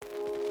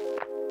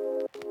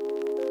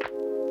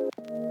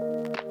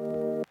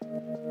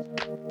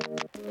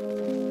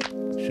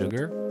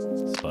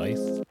sugar, spice,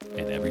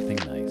 and everything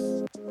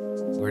nice.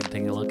 We're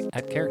taking a look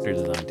at character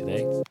design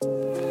today.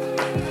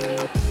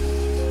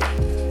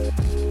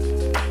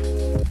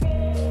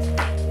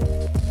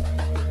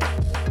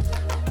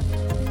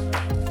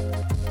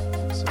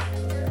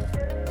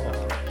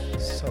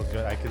 So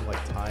good. I can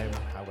like time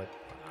how it.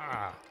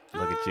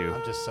 Look at you.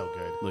 I'm just so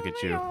good. Look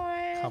at you.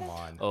 Come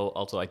on. Oh,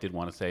 also, I did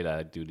want to say that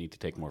I do need to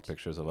take more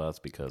pictures of us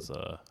because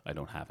I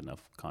don't have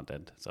enough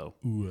content. So,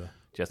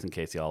 just in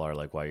case y'all are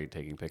like, why are you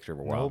taking a picture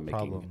while I'm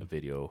making a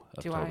video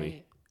of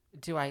Toby?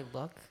 Do I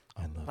look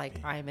love like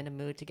being- I'm in a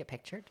mood to get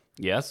pictured?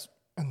 Yes.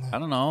 I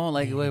don't know.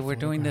 Like, we're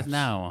doing this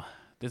now.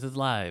 This is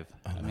live.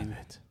 I mean,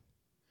 it.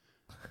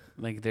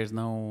 like, there's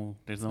no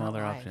not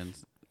other live.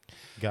 options.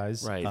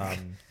 Guys, Right.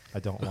 I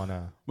don't want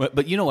to.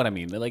 But you know what I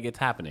mean. Like, it's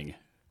happening.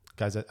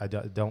 Guys, I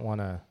don't want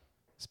to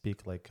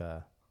speak like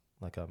a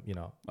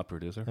A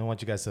producer. I don't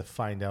want you guys to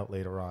find out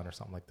later on or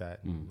something like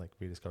that and like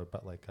rediscover.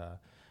 But like,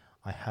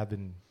 I have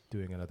been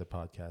doing another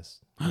podcast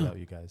without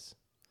you guys.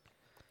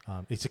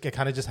 It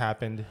kind of just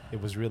happened.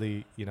 It was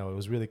really, it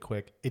was really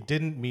quick. It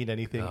didn't mean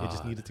anything. It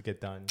just needed to get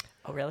done.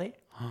 Oh, really?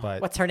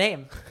 But What's her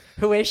name?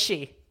 Who is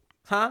she?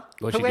 Huh?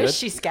 Was Who she is good?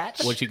 she,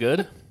 Sketch? Was she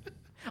good?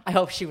 I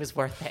hope she was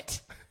worth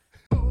it.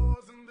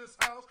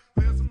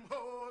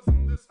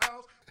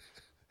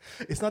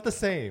 it's not the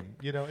same.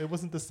 It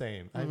wasn't the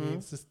same. I mean,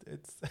 it's.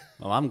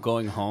 Well, I'm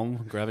going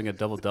home, grabbing a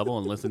double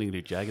and listening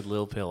to Jagged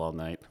Little Pill all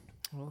night.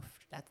 Oof,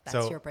 that's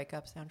So- your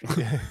breakup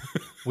soundtrack.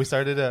 We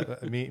started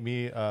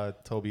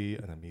Toby,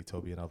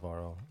 and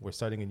Alvaro. We're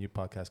starting a new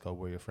podcast called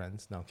We're Your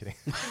Friends. No, I'm kidding.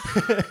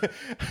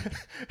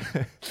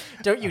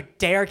 Don't you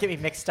dare get me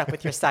mixed up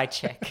with your side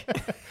chick.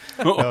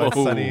 No,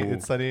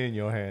 it's Sunny and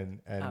Johan,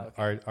 and Oh,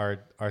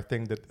 okay. our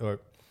thing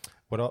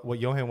what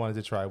Johan wanted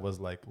to try was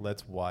like,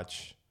 let's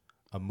watch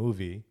a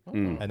movie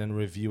and then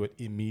review it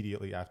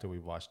immediately after we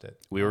watched it.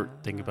 We were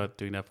thinking about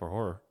doing that for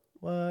horror.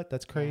 What?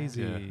 That's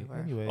crazy. Yeah.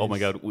 Anyways. Oh my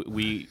god,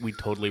 we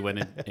totally went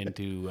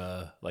into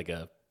like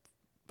a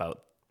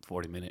about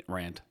 40-minute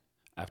rant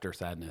after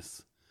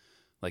Sadness.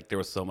 Like there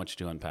was so much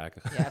to unpack.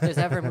 Yeah, if there's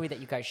ever a movie that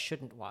you guys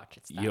shouldn't watch,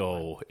 it's that one.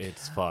 Yo,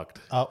 it's fucked.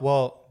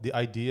 Well, the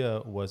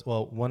idea was,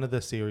 one of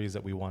the series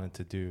that we wanted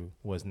to do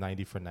was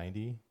 90 for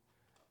 90.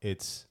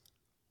 It's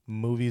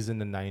movies in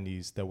the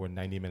 90s that were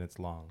 90 minutes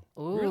long.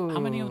 Ooh, How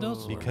many of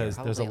those were? Because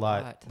there's a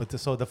Probably lot. But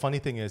so the funny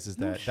thing is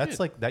that that's shit.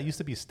 like, that used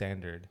to be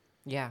standard.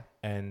 Yeah.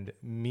 And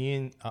me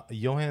and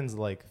Johan's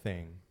like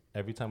thing,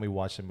 every time we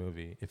watch a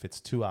movie, if it's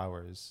 2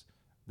 hours,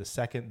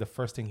 the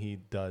first thing he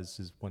does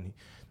is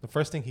the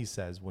first thing he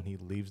says when he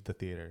leaves the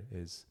theater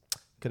is,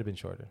 could have been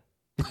shorter.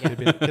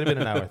 Could have been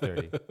an hour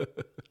 30.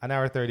 An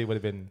hour 30 would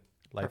have been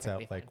lights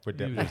Perfectly out. Like fine. we're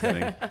dead.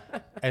 Interesting.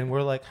 And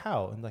we're like,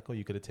 how? And like, oh,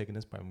 you could have taken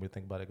this part. And we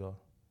think about it, go,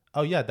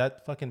 oh yeah,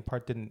 that fucking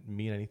part didn't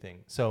mean anything.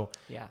 So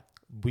Yeah.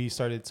 we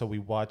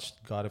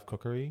watched God of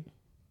Cookery.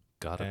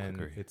 God of And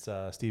Cookery. it's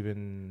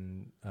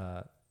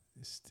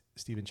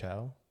Stephen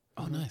Chow.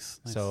 Oh, nice.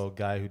 So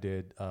guy who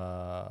did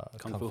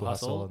Kung Fu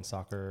Hustle and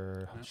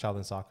soccer,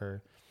 Shaolin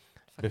Soccer.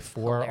 Fucking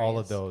Before all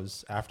of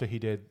hilarious. those, after he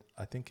did,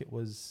 I think it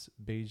was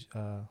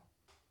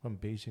from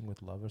Beijing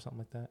with Love or something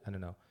like that. I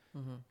don't know.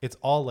 Mm-hmm. It's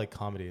all like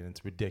comedy and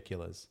it's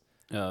ridiculous.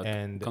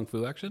 and Kung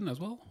Fu action as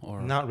well?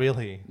 Or not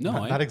really.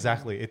 No, not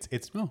exactly.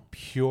 It's Oh.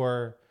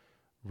 pure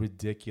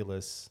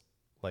ridiculous,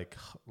 like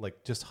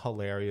just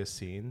hilarious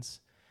scenes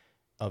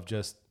of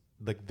just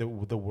like the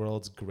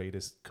world's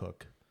greatest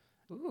cook.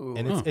 Ooh.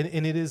 And it's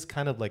and it is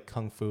kind of like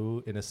kung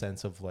fu in a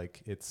sense of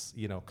like it's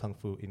kung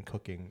fu in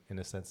cooking in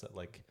a sense that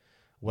like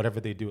whatever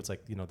they do, it's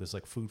like there's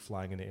like food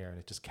flying in the air and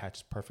it just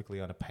catches perfectly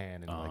on a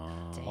pan and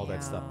like all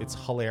that stuff. It's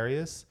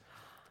hilarious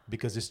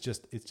because it's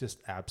just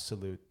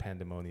absolute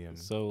pandemonium.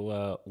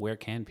 So where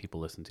can people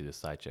listen to this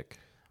side chick?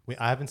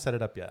 I haven't set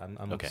it up yet.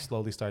 I'm Okay.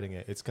 slowly starting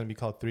it. It's gonna be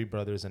called Three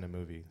Brothers and a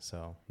Movie.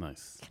 So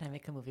Nice. Can I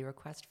make a movie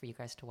request for you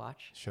guys to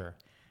watch? sure.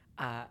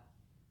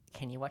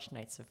 Can you watch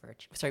Knights of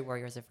Virtue? Sorry,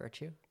 Warriors of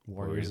Virtue.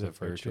 Warriors of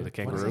Virtue. The What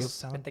does kangaroos? this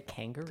sound? With the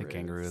kangaroos. The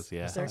kangaroos,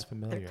 yeah. Sounds They're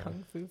familiar.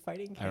 kung fu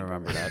fighting I kangaroos.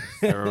 remember that.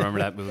 I remember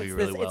that movie It's,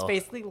 really this, well. it's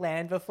basically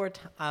Land Before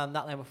Time,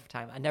 not Land Before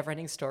Time, A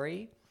Never-Ending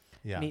Story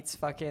Yeah. meets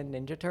fucking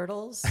Ninja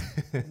Turtles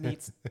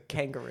meets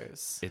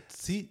kangaroos. It's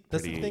See,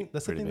 that's the pretty- thing.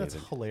 That's the pretty thing that's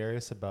amazing.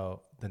 hilarious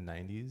about the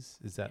 '90s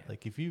is that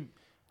like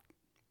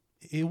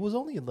it was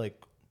only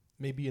like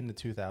maybe in the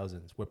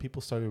 2000s where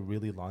people started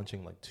really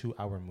launching like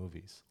 2-hour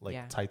movies like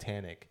Yeah.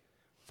 Titanic.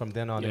 From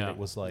then on, in, it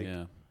was like,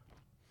 yeah.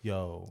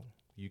 yo,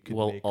 you could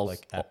Well, make als-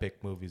 like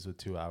epic movies with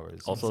 2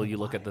 hours. Also, It's you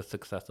like, look at why? the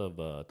success of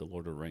the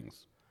Lord of the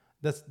Rings.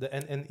 That's the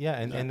and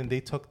then they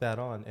took that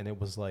on and it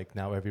was like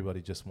now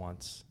everybody just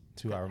wants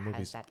 2-hour has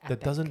movies that that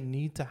epic. doesn't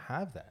need to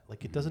have that.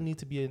 Like it doesn't need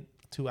to be in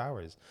 2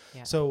 hours.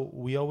 Yeah. So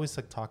we always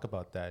like talk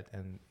about that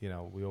and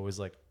we always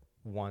like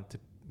want to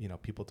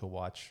people to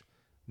watch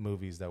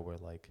movies that were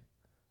like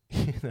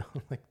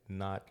like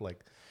not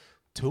like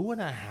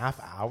 2.5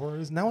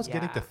 hours. Now it's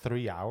getting to Yeah.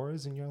 3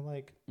 hours and you're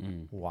like,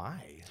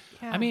 why?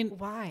 Yeah, I mean,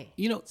 why?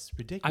 It's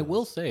ridiculous. I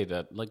will say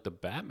that like the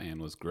Batman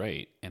was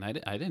great, and I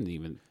didn't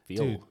even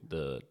feel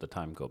Dude. the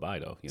time go by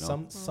though.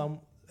 Some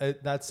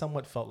that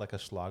somewhat felt like a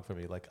slog for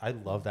me. Like I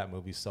love that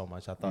movie so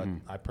much.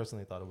 I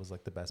personally thought it was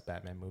like the best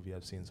Batman movie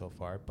I've seen so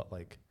far. But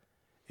like,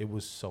 it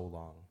was so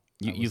long.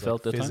 You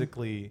felt like, the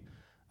physically. Time?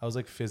 I was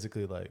like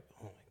physically like,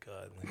 oh my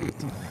god, like,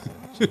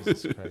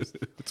 Jesus Christ.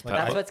 Like,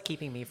 that's what's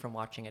keeping me from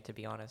watching it, to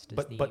be honest,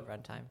 is the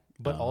runtime.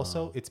 But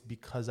also, it's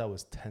because I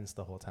was tense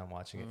the whole time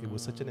watching it. It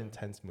was such an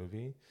intense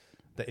movie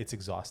that it's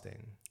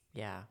exhausting.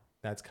 Yeah.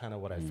 That's kind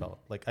of what I felt.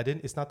 Like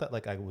it's not that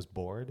like I was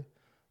bored,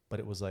 but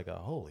it was like,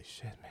 holy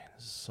shit, man,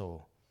 this is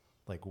so,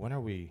 like, when are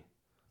we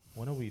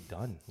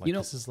done? Like,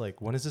 this is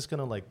like, when is this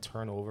gonna like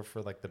turn over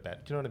for like the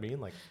bet? Do you know what I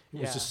mean? Like,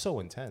 it was just so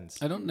intense.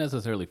 I don't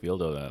necessarily feel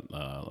though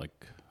that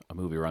like a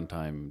movie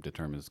runtime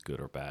determines good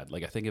or bad.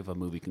 Like, I think if a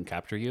movie can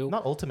capture you,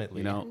 not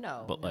ultimately,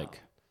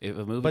 like if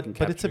a movie can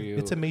capture you,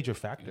 it's a major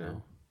factor. You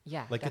know?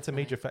 Yeah, like definitely. It's a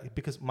major factor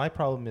because my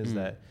problem is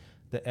that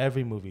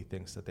every movie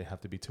thinks that they have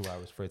to be 2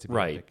 hours for it to be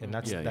epic. And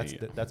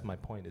that's my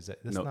point. Is that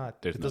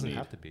it doesn't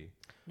have to be.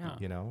 No,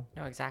 you know.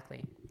 No,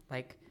 exactly.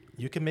 Like,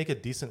 you can make a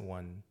decent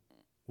one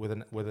with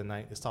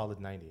a solid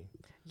 90.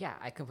 Yeah,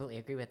 I completely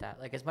agree with that.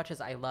 Like, as much as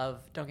I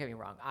love, don't get me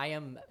wrong, I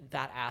am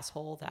that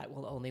asshole that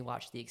will only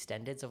watch the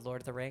extendeds of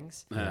Lord of the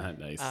Rings.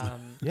 Nice.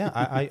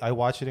 I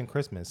watch it in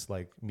Christmas.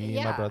 Like, me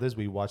and my brothers,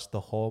 we watch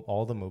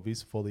all the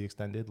movies fully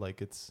extended.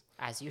 Like, it's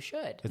as you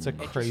should. It's a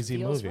crazy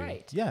movie.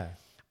 Right. Yeah.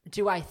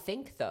 Do I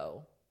think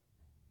though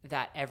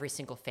that every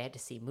single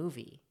fantasy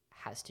movie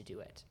has to do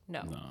it?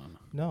 No.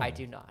 I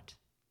do not.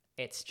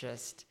 It's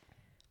just,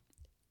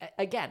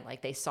 again,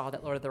 like, they saw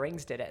that Lord of the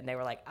Rings did it and they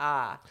were like,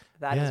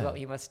 that is what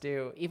we must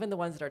do. Even the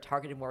ones that are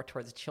targeted more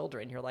towards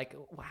children, you're like,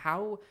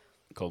 how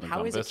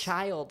is a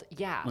child,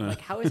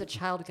 like, how is a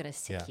child going to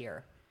sit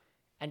here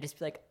and just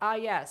be like,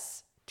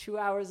 yes, 2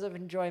 hours of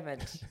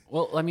enjoyment?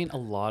 Well, I mean, a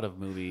lot of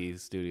movie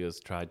studios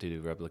tried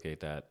to replicate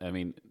that. I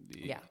mean,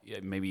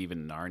 maybe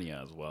even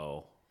Narnia as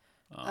well.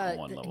 On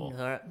one level.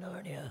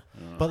 Narnia.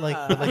 But like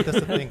that's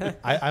the thing.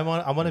 I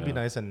want to be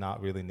nice and not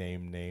really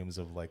name names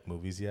of like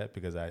movies yet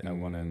because I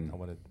want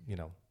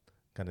to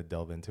kind of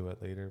delve into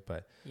it later.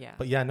 But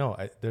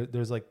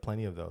there's like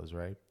plenty of those,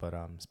 right? But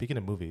speaking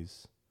of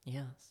movies,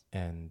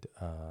 and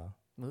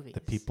movies, the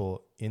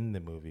people in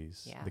the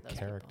movies, the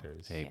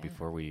characters. Hey,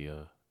 before we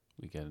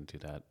get into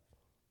that,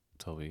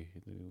 Toby,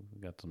 we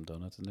got some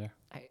donuts in there.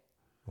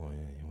 You want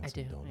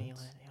some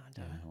donuts?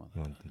 You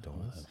want some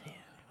donuts?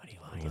 What do you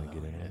want? You want to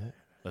get into it?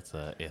 Let's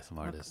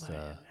ASMR this. Oh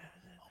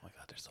my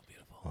God, they're so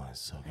beautiful. Oh,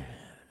 it's so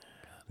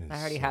good. I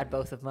already had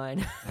both of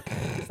mine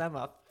because I'm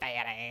a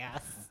fat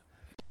ass.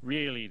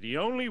 Really, the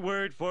only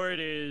word for it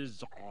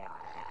is.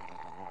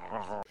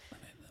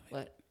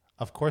 What?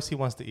 Of course, he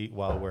wants to eat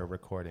while we're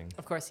recording.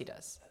 Of course, he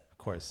does. Of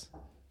course.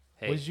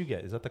 Hey. What did you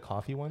get? Is that the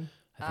coffee one?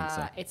 I think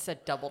so. It's a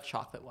double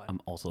chocolate one.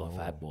 I'm also a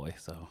fat boy,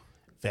 so.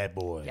 Fat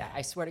boy. Yeah,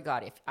 I swear to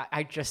God, if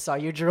I just saw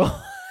you drool.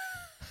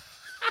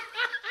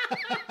 I'm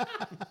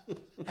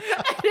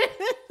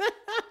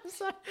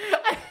sorry.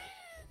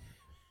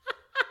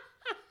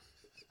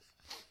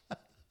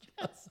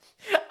 Just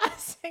a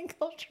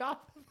single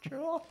drop of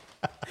drool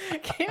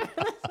came in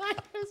the side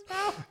of his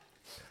mouth.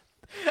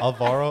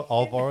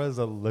 Alvaro is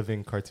a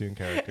living cartoon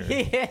character.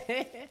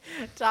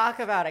 Talk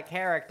about a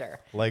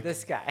character. Like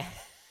this guy.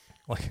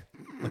 Like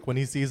when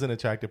he sees an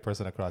attractive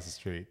person across the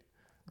street,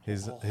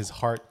 his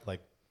heart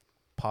like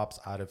pops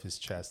out of his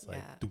chest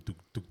like duk, duk,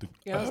 duk, duk.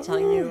 You know, I was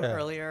telling you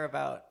earlier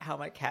about how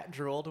my cat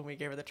drooled when we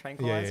gave her the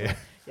tranquilizer.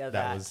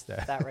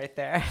 That right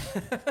there.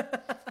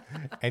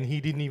 And he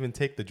didn't even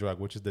take the drug,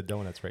 which is the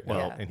donuts right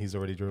now, and he's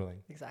already drooling.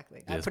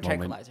 Exactly. I put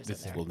tranquilizers in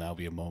there. Will now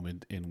be a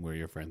moment in We're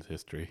Your Friends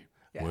history.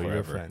 Yeah. We're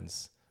Your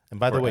Friends. And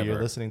by the way,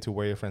 you're listening to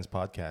We're Your Friends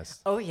podcast.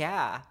 Oh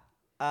yeah.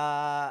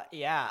 Oh,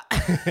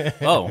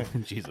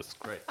 Jesus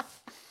Christ.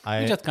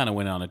 I just kind of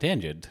went on a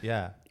tangent.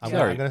 Yeah.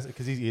 Sorry.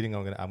 Because he's eating,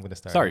 I'm gonna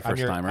start. Sorry,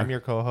 first timer. I'm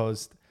your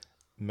co-host,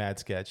 Mad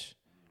Sketch,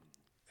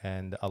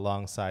 and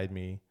alongside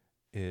me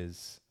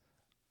is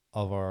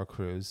Alvaro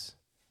Cruz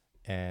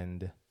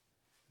and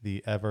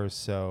the ever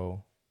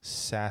so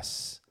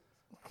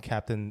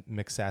Captain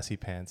McSassy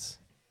Pants,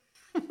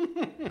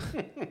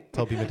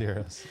 Toby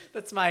Medeiros.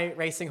 That's my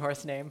racing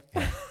horse name.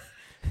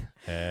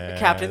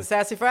 Captain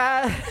Sassy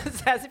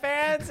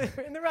Pants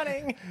in the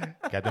running.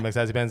 Captain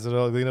McSassy Pants,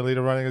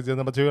 leader running is the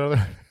number 2.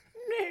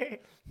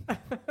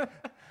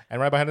 And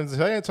right behind him is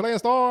Chilean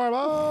Storm.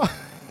 Oh.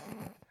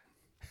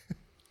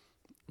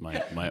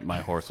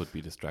 My horse would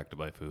be distracted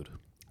by food.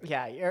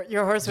 Yeah,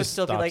 your horse would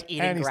still be like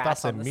eating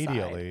grass on the side. And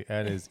he stops immediately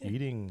and is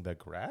eating the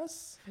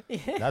grass?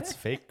 That's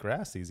fake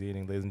grass he's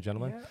eating, ladies and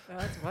gentlemen.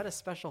 Yeah, what a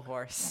special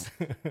horse.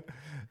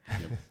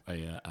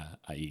 I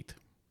eat.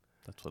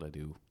 That's what I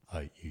do.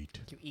 I eat.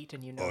 You eat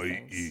and you know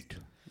things. I eat.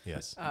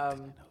 Yes.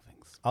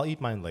 I'll eat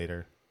mine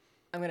later.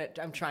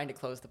 I'm trying to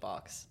close the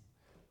box.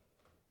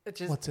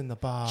 What's in the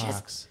box?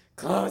 Just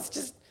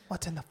close.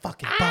 What's in the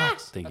fucking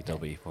box? Thank you,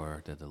 Toby,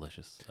 for the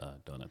delicious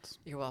donuts.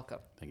 You're welcome.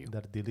 Thank you.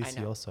 They're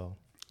delicioso.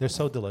 They're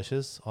so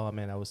delicious. Oh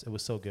man, it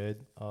was so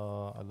good.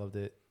 I loved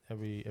it.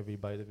 Every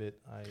bite of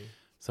it.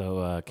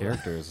 So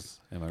characters,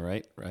 am I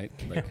right? Right?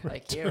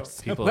 Like you.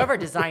 Whoever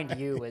designed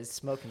you was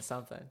smoking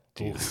something.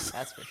 Jesus.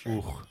 That's for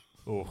sure.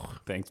 Ooh.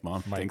 Thanks,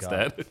 Mom. My Thanks,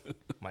 God. Dad.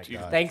 My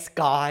God. Thanks,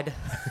 God.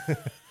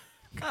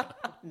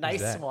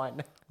 Nice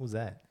one. Who's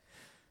that?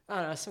 I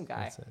don't know, some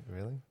guy. That's it.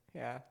 Really?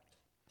 Yeah.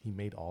 He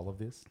made all of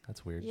this?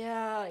 That's weird.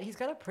 Yeah, he's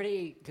got a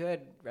pretty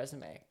good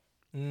resume.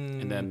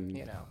 And then,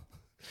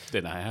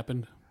 then I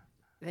happened.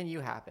 Then you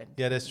happened.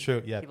 Yeah, that's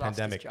true. Yeah, He lost his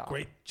pandemic. job.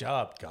 Great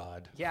job,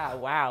 God. Yeah,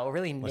 wow.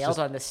 Really nailed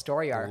on this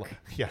story arc.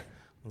 Yeah. I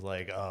was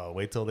like, oh,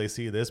 wait till they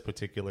see this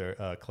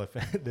particular cliff,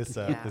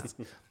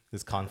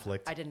 this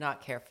conflict. I did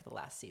not care for the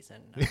last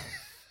season.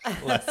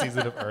 Last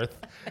season of Earth.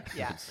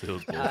 Yeah.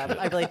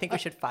 I really think we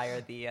should fire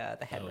the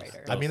head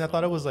writer. I mean, I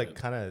thought it was like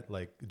kind of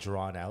like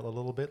drawn out a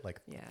little bit, like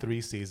Yeah. 3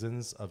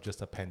 seasons of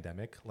just a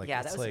pandemic. Like,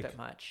 Yeah, it's that was like, a bit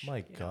much. My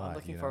You know, God. I'm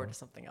looking forward to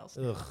something else.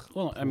 Ugh.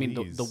 Well, I mean,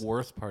 the please.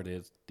 worst part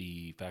is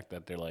the fact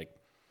that they're like,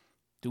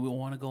 do we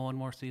want to go one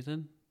more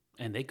season?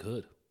 And they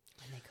could.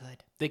 And they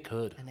could. They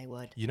could. And they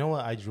would. You know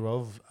what?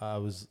 I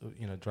was,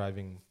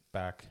 driving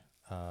back,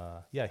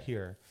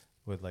 here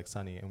with like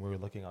Sunny, and we were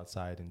looking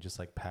outside and just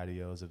like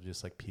patios of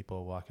just like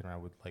people walking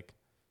around with like,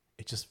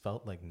 it just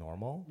felt like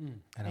normal.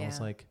 And I was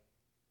Yeah. like,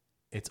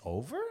 it's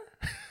over?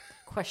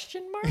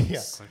 Question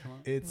marks? Yeah.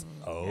 It's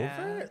over?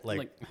 Yeah.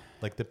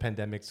 Like the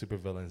pandemic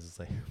supervillains is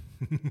like,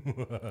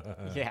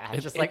 Yeah,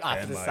 just like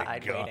off to the my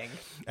side God. waiting.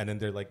 And then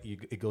they're like,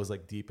 it goes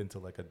like deep into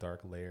like a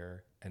dark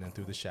layer, and then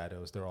through the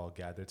shadows, they're all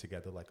gathered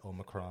together like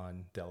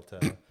Omicron, Delta,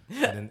 and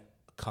then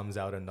comes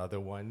out another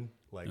one,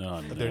 like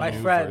their My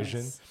new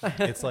friends. version.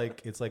 It's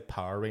like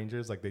Power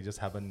Rangers, like they just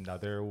have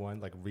another one,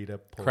 like Rita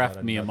pulls Craft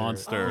out me a another-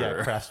 monster.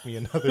 Yeah, craft me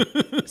another.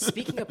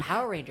 Speaking of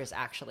Power Rangers,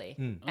 actually,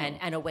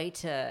 and a way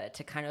to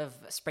kind of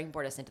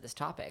springboard us into this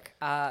topic,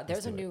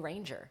 there's a new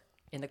Ranger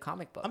in the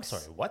comic books. I'm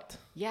sorry, what?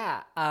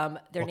 Yeah,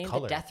 they're What named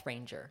color? the Death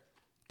Ranger.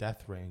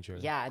 Death Ranger.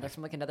 Yeah, and they're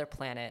from like another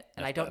planet,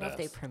 and I don't know if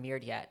they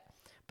premiered yet,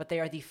 but they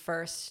are the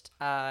first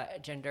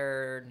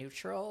gender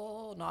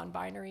neutral,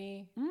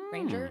 non-binary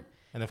Ranger.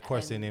 And of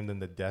course, they named them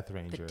the Death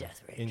Ranger.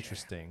 Death Ranger.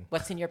 Interesting.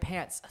 What's in your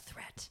pants? A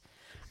threat.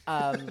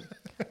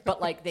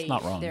 But like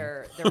not wrong.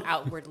 they're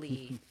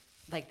outwardly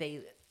like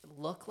they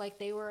look like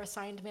they were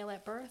assigned male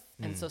at birth,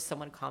 and so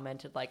someone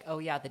commented like, "Oh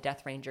yeah, the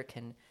Death Ranger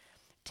can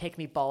take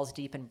me balls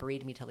deep and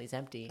breed me till he's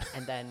empty,"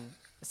 and then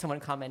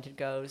someone commented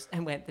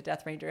the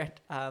Death Ranger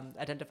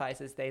identifies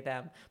as they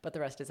them, but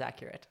the rest is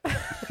accurate.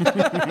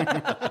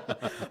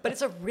 But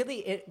it's a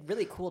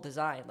really cool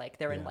design. Like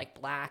they're in like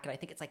black, and I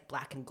think it's like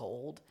black and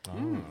gold.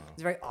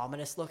 It's very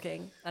ominous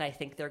looking, and I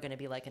think they're going to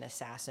be like an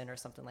assassin or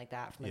something like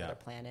that from another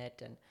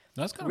planet. And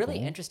That's kinda really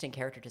cool. interesting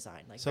character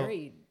design. Like So-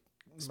 very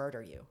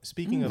murder you.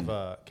 Speaking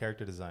of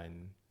character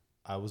design,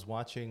 I was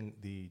watching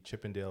the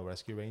Chippendale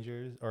Rescue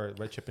Rangers or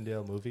Red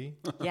Chippendale movie,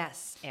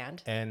 Yes,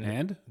 and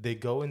and they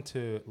go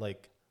into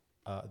like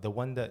the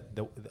one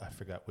I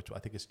forgot which one.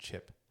 I think it's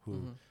Chip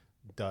who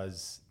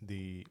does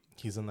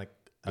he's in like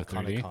a The 3D?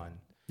 Comic-Con.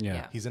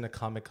 Yeah. He's in a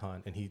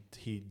Comic-Con and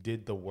he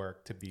did the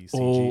work to be CG.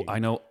 Oh, I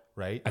know.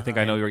 Right? I think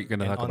I know what you're going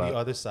to And talk on about. the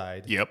other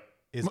side Yep.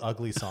 is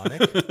Ugly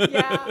Sonic.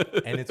 yeah,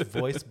 And it's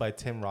voiced by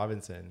Tim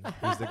Robinson,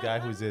 who's the guy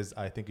who says,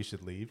 I think you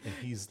should leave. And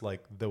he's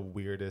like the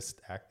weirdest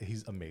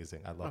he's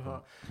amazing. I love him.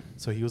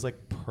 So he was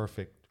like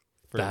perfect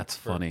That's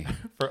funny.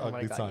 for Oh my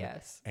Ugly God, Sonic.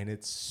 yes. And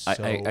it's so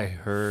I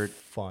heard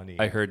funny.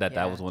 I heard that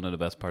Yeah. was one of the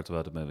best parts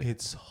about the movie.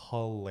 It's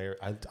hilarious.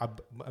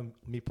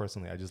 Me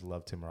personally, I just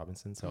love Tim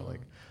Robinson. So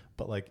like,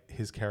 but like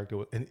his character,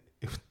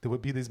 there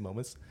would be these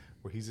moments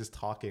where he's just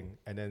talking,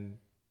 and then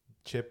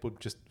Chip would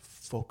just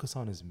focus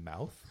on his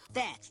mouth,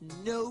 That's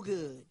no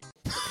good.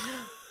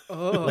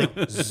 like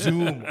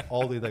zoom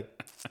all the like,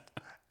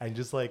 and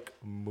just like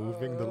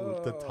moving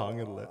the tongue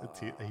and the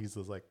teeth. And he's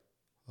just like,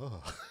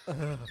 oh,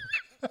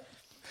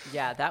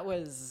 yeah, that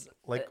was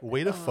like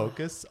way to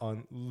focus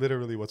on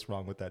literally what's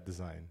wrong with that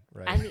design,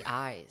 right? and the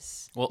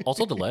eyes Well,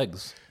 also the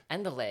legs.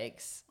 and the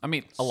legs. I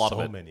mean, a lot so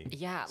of it. many.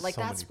 Yeah, like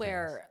So that's many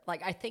where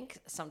like I think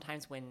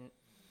sometimes when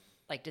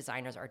like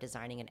designers are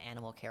designing an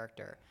animal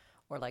character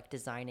or like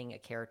designing a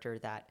character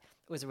that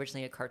was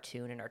originally a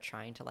cartoon and are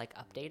trying to like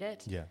update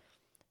it. Yeah.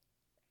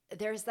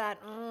 There's that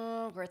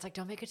where it's like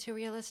don't make it too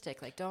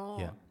realistic. Like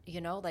don't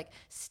like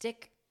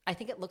stick. I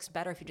think it looks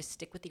better if you just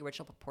stick with the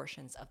original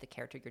proportions of the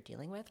character you're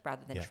dealing with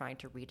rather than trying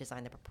to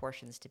redesign the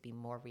proportions to be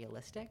more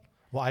realistic.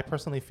 Well, I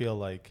personally feel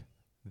like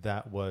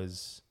that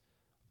was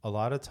a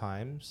lot of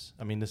times.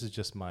 I mean, this is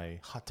just my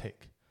hot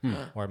take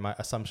or my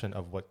assumption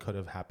of what could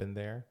have happened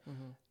there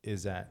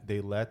is that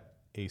they let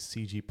a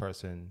CG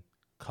person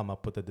come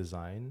up with a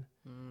design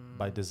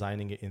by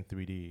designing it in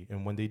 3D.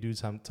 And when they do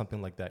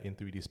something like that in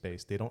 3D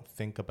space, they don't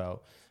think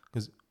about,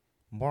 because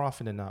more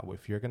often than not,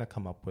 if you're going to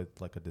come up with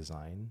like a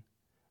design,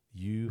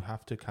 you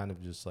have to kind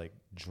of just like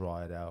draw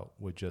it out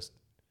with just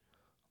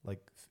like,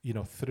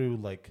 through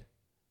like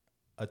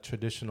a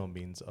traditional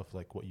means of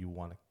like what you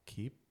want to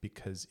keep.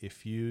 Because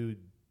if you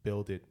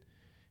build it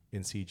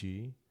in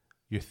CG,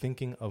 you're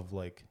thinking of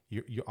like,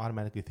 you're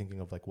automatically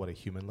thinking of like what a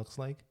human looks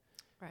like.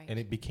 Right. And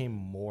it became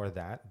more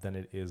that than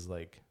it is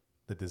like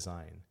the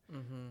design.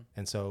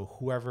 And so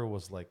whoever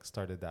was like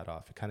started that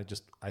off, it kind of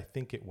just, I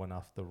think it went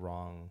off the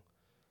wrong,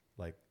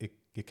 like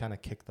it kind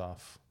of kicked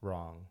off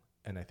wrong.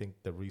 And I think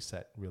the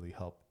reset really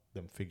helped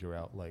them figure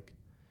out like,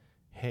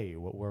 hey,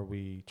 what were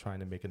we trying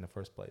to make in the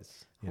first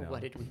place? You know?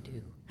 What did we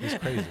do? It's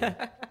crazy.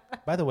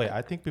 By the way,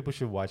 I think people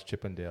should watch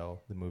Chip and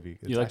Dale, the movie.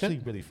 It's actually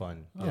really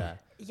fun. Oh. Yeah.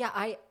 Yeah,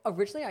 I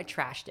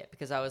trashed it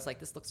because I was like,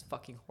 this looks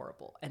fucking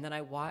horrible. And then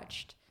I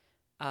watched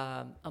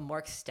a more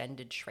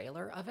extended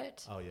trailer of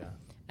it. Oh, yeah.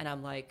 And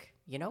I'm like,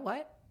 you know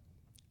what?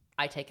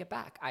 I take it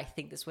back. I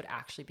think this would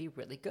actually be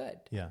really good.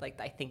 Yeah.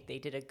 Like, I think they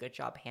did a good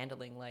job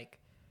handling like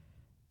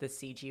the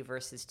CG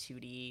versus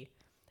 2D.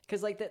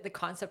 Because like the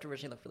concept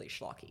originally looked really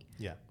schlocky.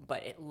 Yeah.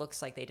 But it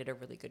looks like they did a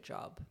really good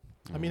job.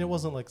 I mean, it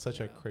wasn't like such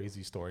a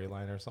crazy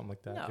storyline or something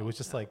like that. No, it was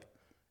just like,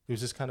 it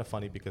was just kind of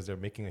funny because they're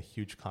making a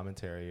huge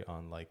commentary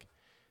on like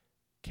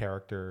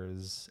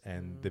characters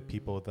and the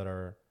people that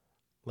are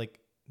like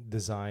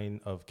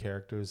design of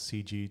characters,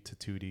 CG to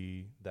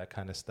 2D, that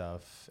kind of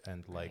stuff.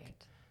 And like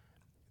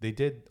they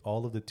did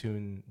all of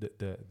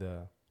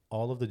the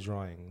all of the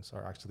drawings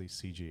are actually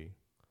CG.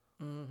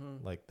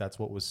 Like that's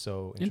what was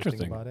so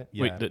interesting about it.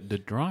 Yeah. Wait, the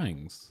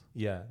drawings?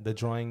 Yeah, the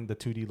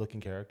 2D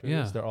looking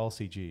characters, they're all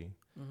CG.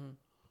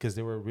 Because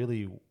they were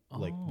really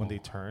like when they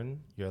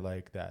turn, you're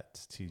like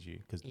that's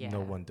CG because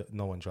no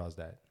one draws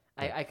that.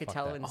 I could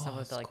tell in some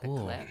of the like the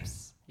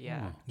clips.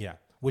 Yeah. Yeah,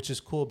 which is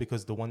cool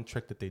because the one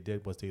trick that they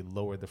did was they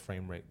lowered the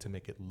frame rate to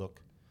make it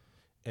look,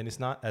 and it's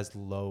not as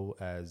low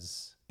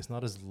as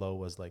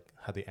like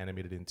how they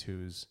animated in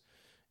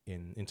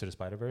Into the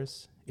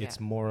Spider-Verse. It's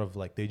more of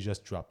like they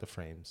just dropped the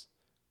frames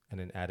and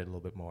then added a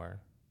little bit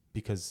more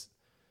because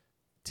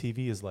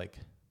TV is like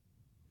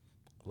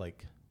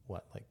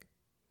what, like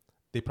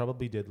they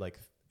probably did like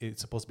it's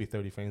supposed to be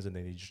 30 frames and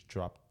then they just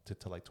dropped it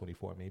to like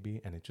 24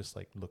 maybe, and it just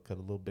like looked a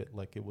little bit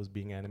like it was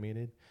being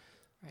animated.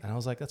 Right. And I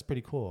was like, that's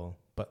pretty cool,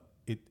 but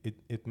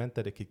it meant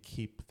that it could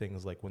keep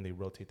things like when they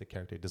rotate the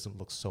character, it doesn't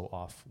look so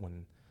off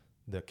when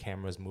the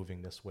camera's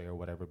moving this way or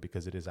whatever,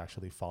 because it is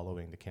actually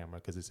following the camera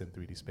because it's in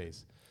 3D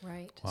space.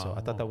 Right. Wow. So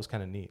I thought that was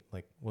kind of neat.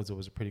 Like it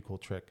was a pretty cool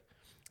trick.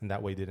 And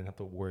that way they didn't have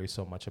to worry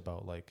so much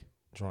about like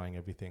drawing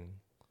everything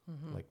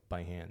like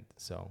by hand.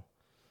 So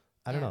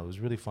I don't know. It was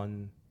really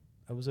fun.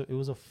 It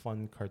was a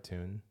fun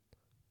cartoon.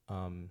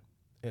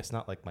 It's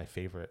not like my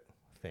favorite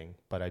thing,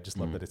 but I just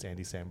love that it's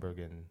Andy Samberg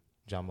and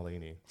John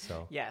Mulaney.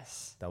 So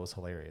yes, that was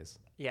hilarious.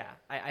 Yeah,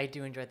 I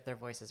do enjoy that their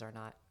voices are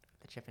not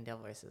the Chip and Dale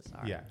voices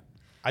are. Yeah,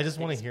 I just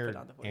want to hear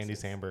Andy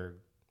Samberg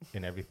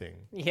in everything.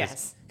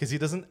 Yes, because he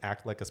doesn't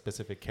act like a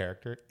specific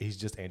character. He's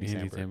just Andy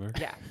Samberg.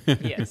 Yeah,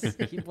 he is.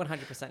 He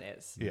 100%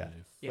 is. Yeah,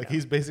 like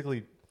he's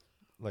basically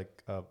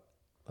like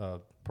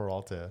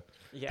Peralta.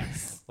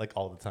 Yes, like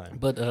all the time.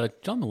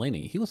 But John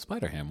Mulaney, he was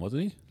Spider-Ham,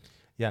 wasn't he?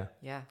 Yeah.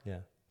 Yeah. Yeah.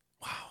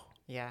 Wow.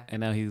 Yeah. And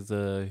now he's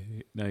Dale.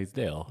 Now he's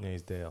Dale.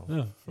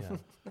 Yeah. Yeah.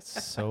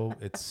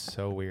 It's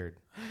so weird.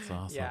 It's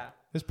awesome. Yeah.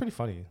 It's pretty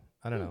funny.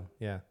 I don't know.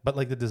 Yeah. But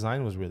like the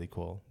design was really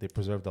cool. They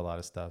preserved a lot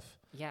of stuff.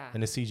 Yeah.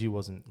 And the CG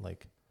wasn't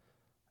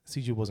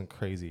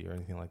crazy or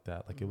anything like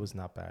that. Like it was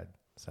not bad.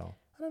 So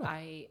I don't know.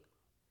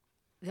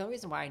 The only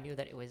reason why I knew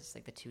that it was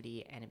like the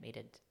 2D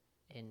animated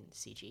in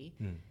CG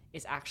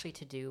is actually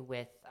to do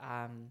with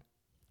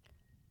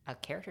a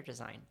character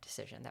design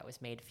decision that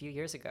was made a few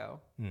years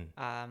ago.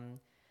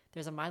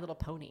 There's a My Little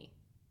Pony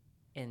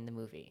in the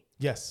movie.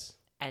 Yes.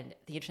 And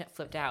the internet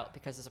flipped out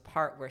because there's a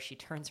part where she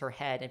turns her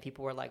head and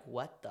people were like,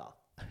 what the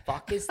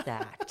fuck is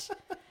that?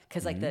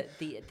 Because like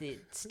the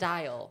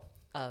style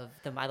of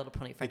the My Little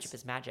Pony Friendship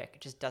is Magic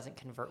just doesn't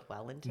convert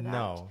well into that.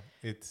 No,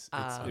 it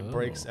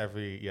breaks like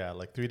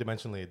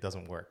 3-dimensionally it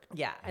doesn't work.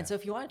 Yeah. And so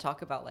if you want to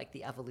talk about like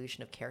the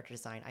evolution of character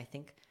design, I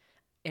think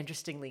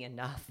interestingly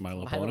enough, My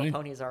Little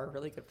Ponies are a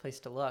really good place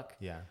to look.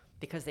 Yeah.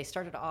 Because they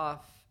started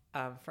off,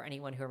 for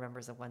anyone who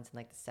remembers the ones in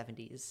like the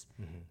 70s,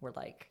 were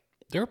like,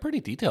 they were pretty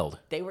detailed.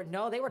 They were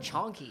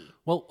chonky.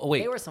 Well,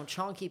 wait. They were some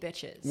chonky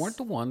bitches. Weren't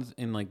the ones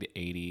in like the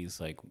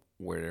 80s like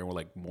where they were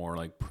like more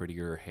like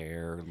prettier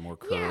hair, more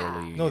curly?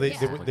 Yeah. No,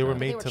 they were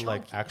made to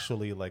like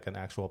actually like an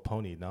actual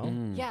pony, no?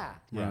 Yeah.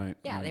 Right.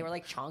 Yeah, they were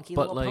like chonky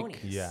but little like,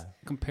 ponies. Yeah.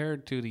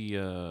 Compared to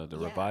the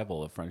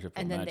revival of Friendship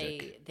and with then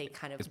Magic. they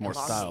kind of it's more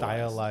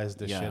stylized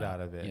the shit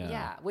out of it.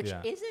 Yeah, which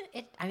isn't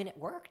it? I mean, it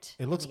worked.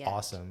 It looks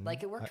awesome.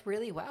 Like it worked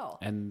really well.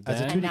 And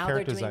now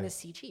they're doing the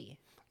CG.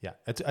 Yeah,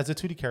 as a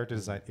 2D character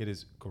design, it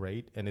is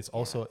great, and it's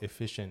also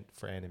efficient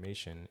for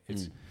animation.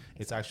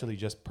 It's actually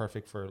just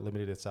perfect for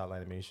limited style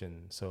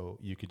animation. So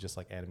you could just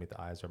like animate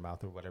the eyes or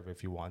mouth or whatever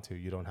if you want to.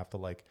 You don't have to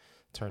like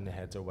turn the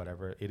heads or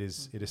whatever. It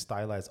is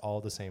stylized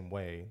all the same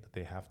way that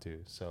they have to.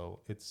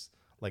 So it's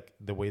like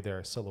the way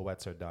their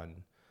silhouettes are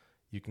done,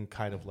 you can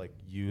kind of like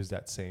use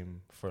that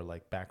same for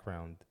like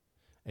background,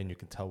 and you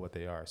can tell what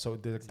they are. So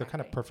they're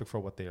kind of perfect for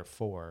what they are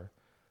for,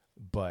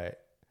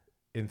 but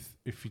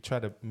if you try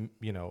to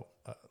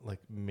like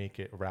make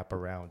it wrap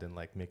around and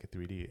like make it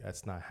 3D,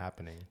 that's not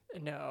happening.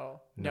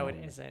 No, it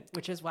isn't.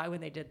 Which is why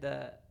when they did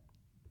the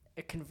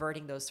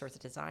converting those sorts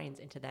of designs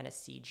into then a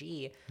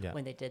CG,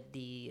 when they did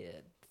the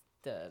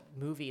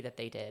movie that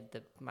they did,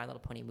 the My Little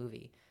Pony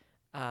movie,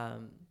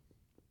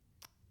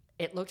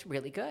 it looked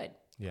really good.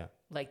 Yeah.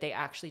 Like they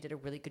actually did a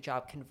really good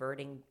job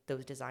converting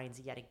those designs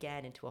yet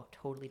again into a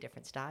totally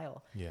different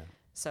style. Yeah.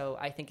 So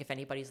I think if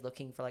anybody's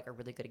looking for like a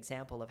really good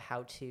example of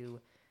how to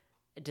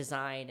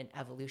design and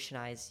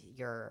evolutionize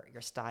your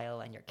style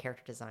and your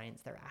character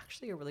designs, they're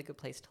actually a really good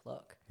place to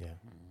look.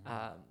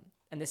 Yeah.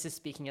 And this is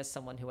speaking as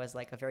someone who has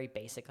like a very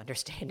basic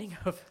understanding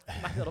of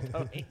My Little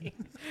Pony.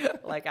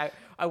 Like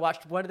I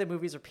watched one of the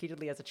movies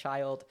repeatedly as a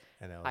child.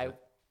 I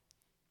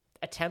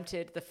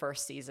attempted the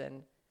first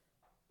season.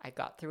 I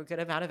got through a good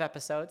amount of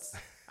episodes.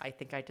 I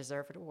think I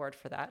deserve an award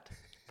for that,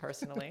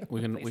 personally.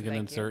 We can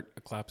insert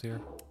a claps here.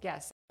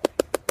 Yes.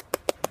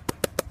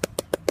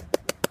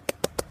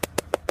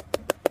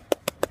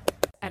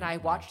 And I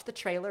watched the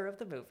trailer of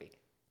the movie.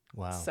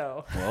 Wow.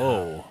 So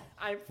Whoa.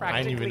 I'm practically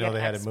I didn't even know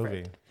they had expert. a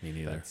movie. Me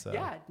neither.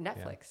 Yeah, Netflix.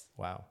 Yeah.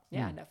 Wow.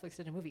 Yeah, Netflix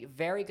did a movie.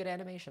 Very good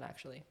animation,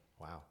 actually.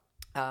 Wow.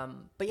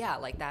 But yeah,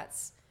 like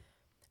that's.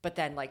 But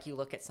then, like you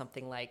look at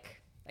something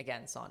like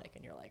again Sonic,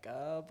 and you're like,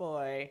 oh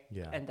boy.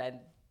 Yeah. And then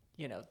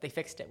they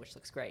fixed it, which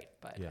looks great.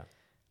 But Yeah.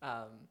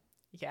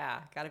 yeah,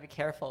 got to be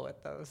careful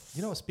with those.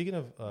 Speaking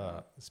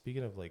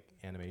of like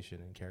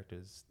animation and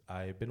characters,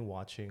 I've been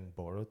watching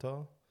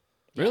Boruto.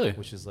 Really?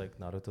 Which is like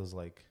Naruto's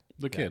like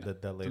The kid. the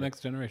The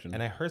next generation.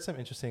 And I heard some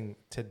interesting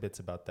tidbits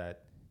about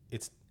that.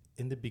 It's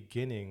in the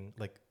beginning,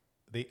 like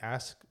they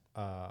asked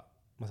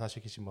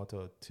Masashi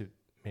Kishimoto to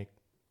make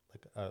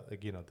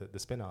the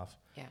spin-off.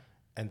 Yeah.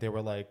 And they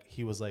were like,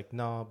 he was like,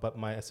 no, but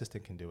my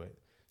assistant can do it.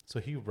 So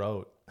he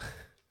wrote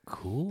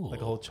cool.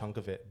 like a whole chunk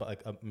of it, but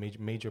like a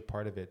major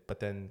part of it.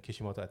 But then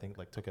Kishimoto, I think,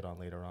 like took it on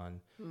later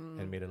on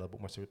and made it a little bit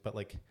more serious. But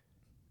like,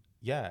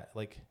 yeah,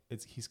 like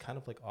he's kind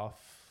of like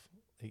off.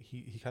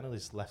 He kind of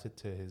just left it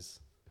to his.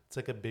 It's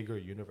like a bigger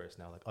universe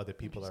now. Like other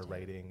people are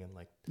writing and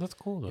like that's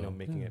cool though.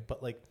 Making it.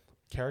 But like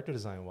character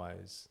design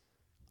wise,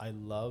 I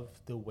love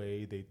the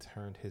way they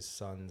turned his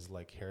son's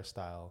like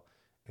hairstyle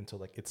into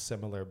like it's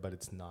similar but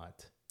it's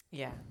not.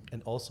 Yeah.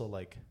 And also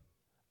like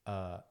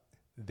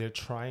they're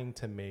trying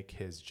to make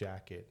his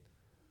jacket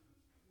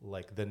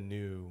like the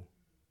new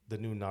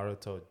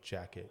Naruto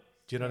jacket.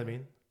 Do you know what I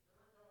mean?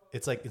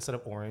 It's like instead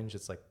of orange,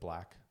 it's like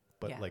black,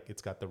 but like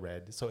it's got the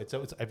red. So it's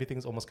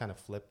everything's almost kind of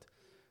flipped.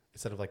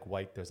 Instead of like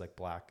white, there's like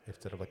black.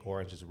 Instead of like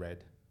orange, is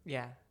red.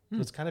 Yeah. So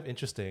it's kind of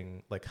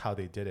interesting, like how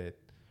they did it,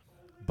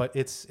 but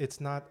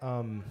it's not.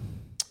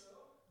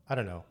 I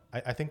don't know.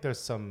 I think there's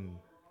some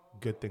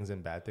good things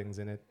and bad things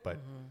in it, but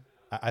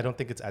I don't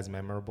think it's as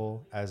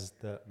memorable as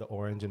the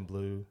orange and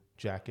blue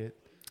jacket.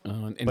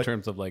 In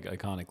terms of like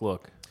iconic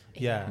look.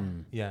 Yeah,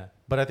 yeah.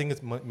 But I think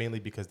it's mainly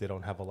because they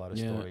don't have a lot of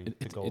story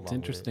to go along It's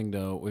interesting with it.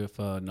 though with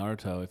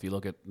Naruto. If you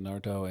look at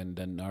Naruto and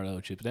then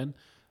Naruto Shippuden,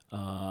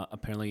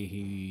 apparently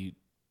he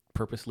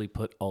purposely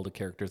put all the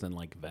characters in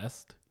like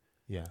vest.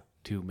 Yeah.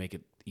 To make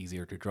it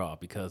easier to draw,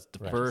 because the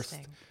Right. first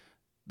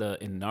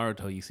in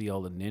Naruto you see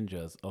all the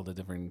ninjas, all the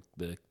different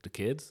the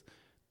kids,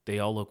 they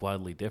all look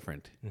wildly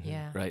different.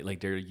 Yeah. Right?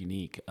 Like they're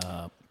unique.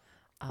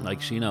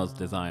 Like Shino's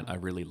design I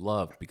really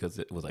loved because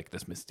it was like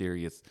this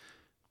mysterious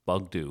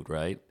bug dude,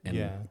 right?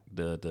 And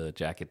the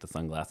jacket, the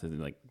sunglasses,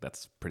 and like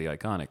that's pretty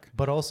iconic.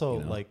 But also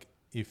like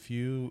if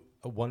you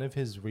one of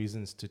his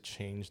reasons to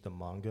change the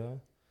manga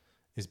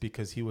is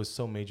because he was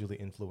so majorly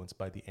influenced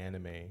by the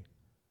anime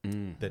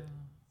that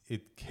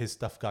his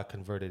stuff got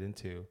converted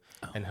into,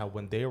 and how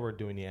when they were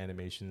doing the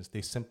animations,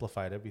 they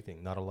simplified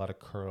everything. Not a lot of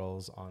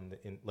curls on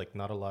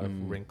not a lot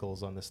of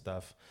wrinkles on the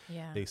stuff.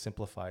 Yeah. They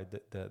simplified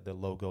the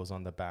logos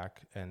on the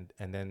back and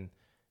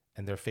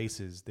their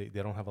faces. They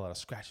don't have a lot of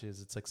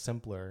scratches. It's like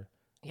simpler.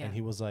 Yeah. And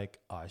he was like,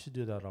 oh, I should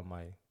do that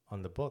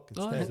on the book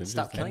instead.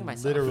 Stop killing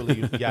myself.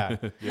 Literally,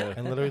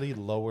 and literally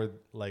lowered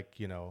like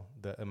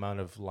the amount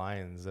of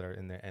lines that are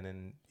in there, and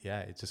then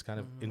it just kind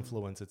of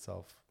influenced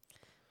itself.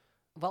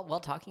 Well,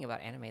 talking about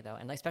anime though,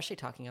 and especially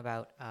talking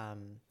about,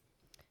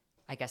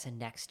 I guess a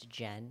next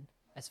gen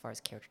as far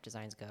as character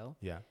designs go.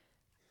 Yeah.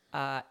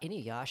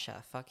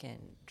 Inuyasha fucking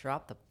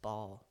dropped the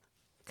ball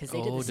because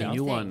they did the the same new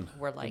thing. one.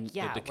 We're like,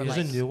 There's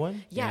a new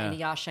one. Yeah,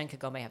 Inuyasha and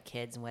Kagome have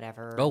kids and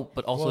whatever. Oh,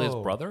 but also his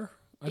Whoa. brother,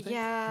 I think,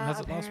 yeah, has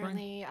it last ring.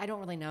 apparently. I don't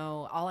really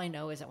know. All I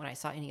know is that when I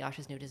saw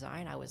Inuyasha's new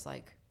design, I was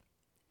like,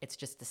 it's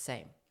just the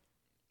same.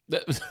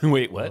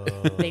 Wait,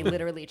 what? They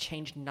literally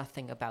changed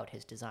nothing about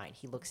his design.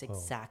 He looks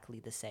exactly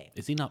the same.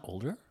 Is he not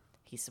older?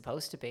 He's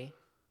supposed to be.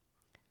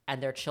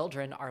 And their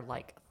children are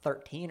like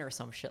 13 or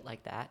some shit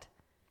like that.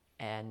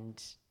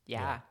 And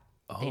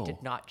they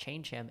did not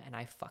change him. And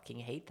I fucking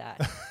hate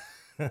that.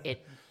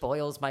 It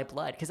boils my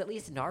blood. Because at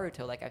least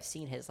Naruto, like I've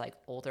seen his like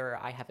older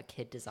I have a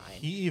kid design.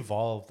 He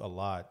evolved a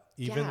lot,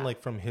 even Yeah.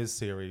 like from his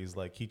series.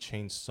 Like he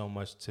changed so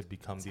much to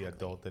become the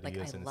adult that Like,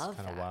 he is, I and love it's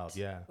kind of that. wild.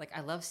 Yeah. Like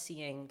I love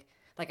seeing,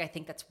 like I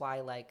think that's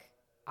why like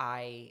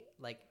I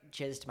like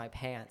jizzed my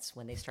pants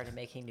when they started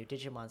making new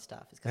Digimon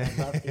stuff. Is because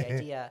I love the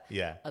idea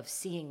Yeah. of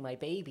seeing my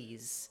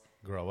babies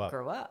Grow up.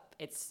 grow up.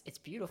 It's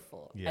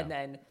beautiful. Yeah. And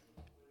then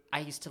I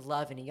used to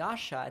love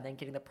Inuyasha, and then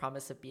getting the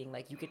promise of being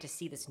like, you get to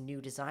see this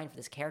new design for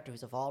this character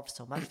who's evolved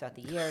so much throughout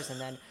the years, and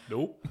then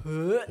Nope.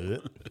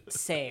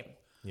 Same.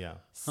 Yeah.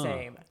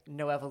 Same.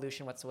 No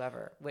evolution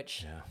whatsoever,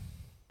 which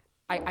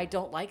I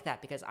don't like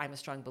that, because I'm a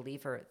strong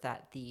believer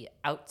that the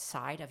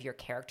outside of your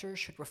character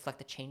should reflect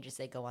the changes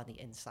they go on the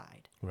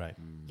inside. Right.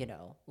 You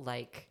know,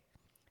 like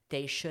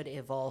they should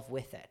evolve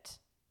with it,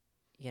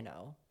 you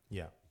know?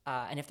 Yeah.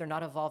 And if they're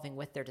not evolving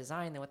with their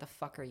design, then what the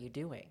fuck are you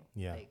doing?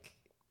 Yeah. Like,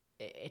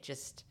 it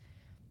just...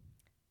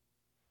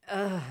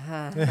 Yeah,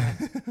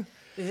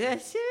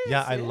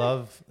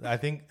 I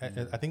think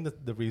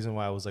that the reason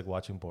why I was like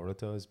watching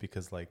Boruto is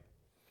because like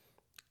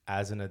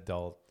as an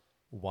adult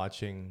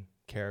watching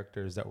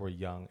characters that were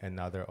young and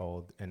now they're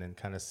old, and then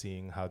kind of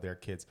seeing how their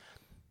kids,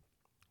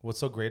 what's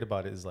so great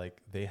about it is like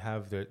they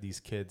have these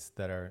kids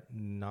that are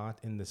not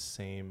in the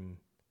same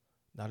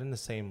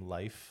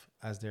life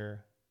as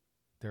their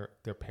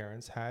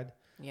parents had.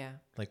 Yeah.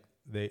 Like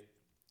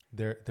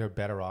they're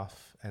better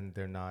off, and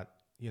they're not,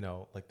 you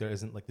know, like there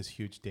isn't like this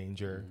huge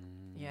danger.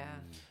 Yeah.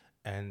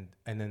 And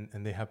then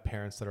they have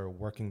parents that are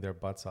working their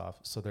butts off,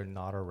 so they're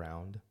not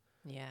around.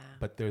 Yeah.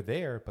 But they're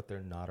there, but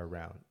they're not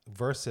around.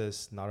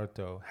 Versus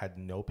Naruto had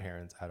no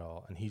parents at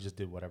all, and he just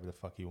did whatever the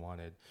fuck he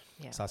wanted.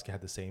 Yeah. Sasuke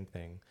had the same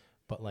thing,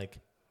 but like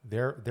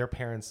their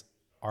parents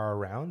are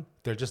around,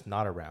 they're just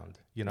not around.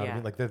 You know what I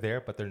mean? Like they're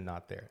there, but they're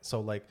not there. So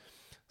like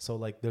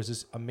there's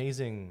this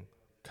amazing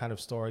kind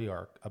of story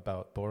arc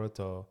about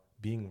Boruto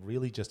being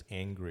really just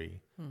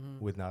angry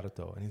with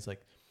Naruto, and he's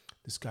like,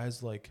 this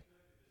guy's like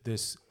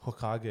this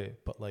Hokage,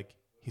 but like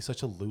he's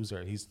such a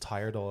loser. He's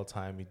tired all the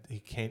time. He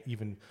can't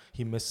even,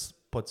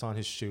 puts on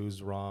his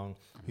shoes wrong.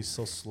 He's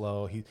so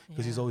slow.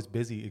 Because he's always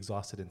busy,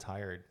 exhausted, and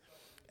tired.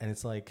 And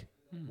it's like,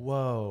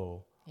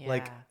 whoa. Yeah.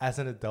 Like as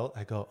an adult,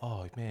 I go,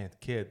 oh man,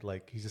 kid,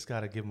 like you just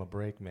gotta give him a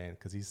break, man,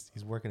 because he's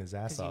working his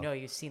ass off. Because you know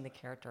you've seen the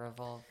character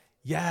evolve.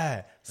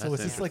 Yeah. So That's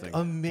it's just like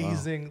interesting.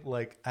 amazing. Wow.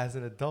 Like as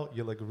an adult,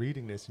 you're like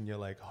reading this and you're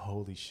like,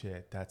 holy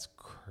shit, that's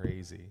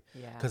crazy.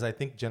 Yeah. Because I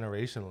think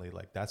generationally,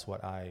 like that's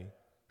what I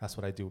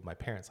do with my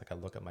parents. Like I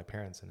look at my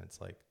parents and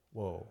it's like,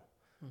 whoa,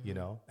 you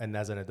know? And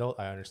as an adult,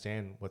 I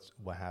understand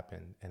what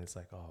happened. And it's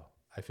like, oh,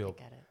 I feel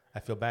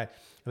bad.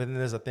 But then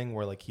there's a thing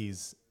where like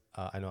he's,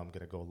 I know I'm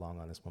going to go long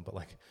on this one,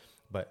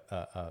 but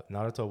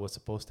Naruto was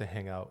supposed to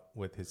hang out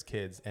with his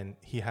kids, and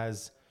he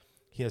has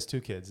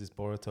two kids, it's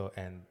Boruto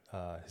and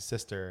his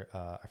sister,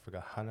 I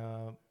forgot,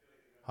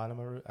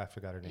 Hanamaru, I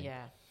forgot her name.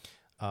 Yeah.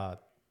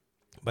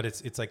 But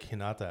it's like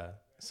Hinata.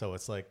 So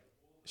it's like,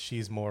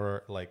 she's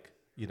more like,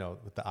 you know,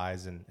 with the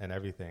eyes and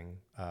everything,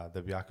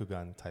 the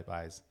Byakugan type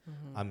eyes.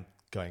 I'm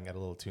going a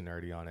little too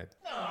nerdy on it.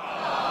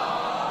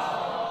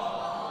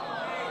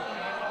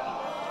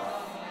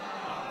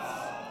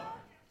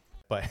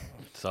 But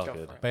It's all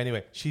good. But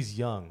anyway, she's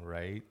young,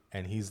 right?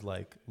 And he's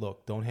like,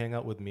 look, don't hang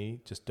out with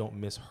me. Just don't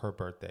miss her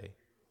birthday.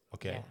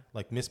 Okay? Yeah.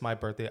 Like, miss my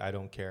birthday, I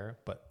don't care,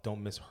 but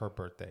don't miss her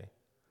birthday.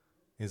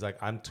 He's like,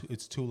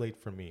 it's too late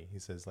for me. He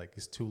says, like,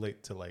 it's too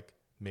late to, like,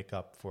 make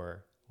up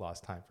for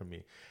lost time for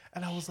me.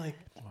 And I was like,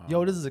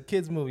 yo, this is a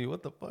kid's movie.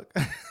 What the fuck?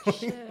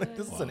 Like,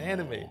 this is an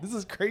anime. This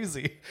is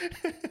crazy.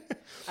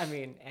 I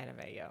mean,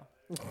 anime, yo.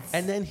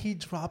 And then he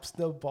drops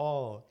the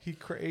ball. He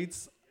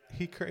creates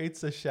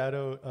a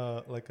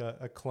shadow, like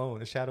a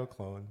shadow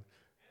clone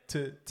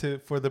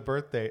for the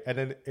birthday. And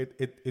then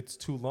it's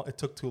too long. It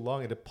took too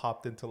long, and it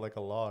popped into like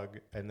a log.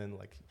 And then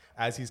like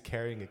as he's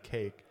carrying a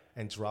cake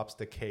and drops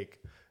the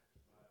cake,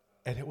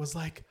 and it was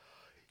like,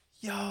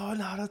 yo,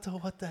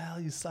 Naruto, what the hell?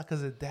 You suck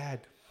as a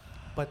dad.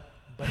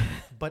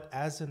 But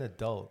as an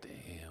adult,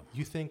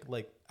 you think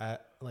like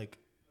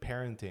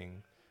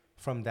parenting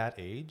from that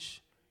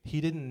age,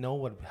 he didn't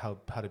know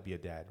how to be a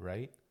dad,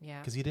 right? Yeah.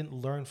 Because he didn't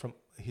learn from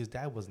his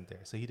dad wasn't there,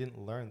 so he didn't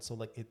learn. So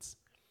like it's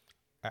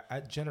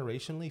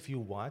generationally, if you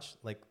watch,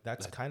 like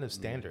that's kind of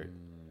standard.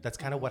 That's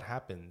kind of what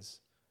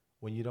happens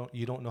when you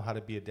don't know how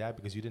to be a dad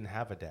because you didn't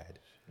have a dad.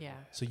 Yeah.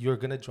 So you're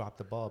gonna drop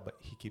the ball, but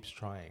he keeps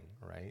trying,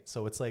 right?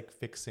 So it's like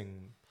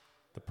fixing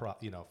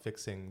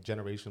fixing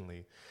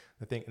generationally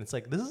the thing, and it's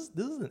like this is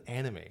an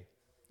anime.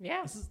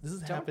 Yeah. This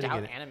is Don't happening.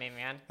 doubt anime,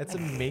 man. It's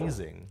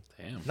amazing.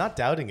 Damn. Not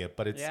doubting it,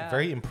 but it's Yeah.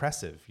 very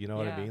impressive. You know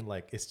what I Yeah. mean?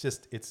 Like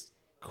it's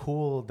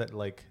cool that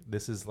like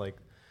this is like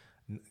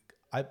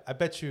I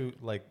bet you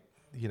like,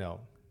 you know,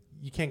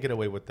 you can't get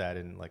away with that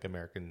in like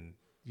American,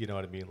 you know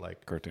what I mean?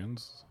 Like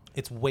Cartoons.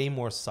 it's way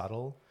more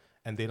subtle.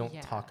 And they don't Yeah.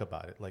 talk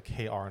about it like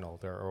Hey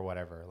Arnold or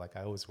whatever. Like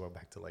I always go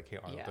back to like Hey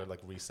Arnold Yeah. or like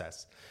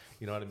Recess.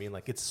 You know what I mean?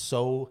 Like it's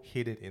so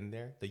hidden in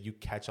there that you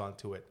catch on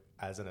to it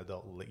as an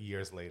adult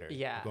years later.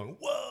 Yeah. You're going,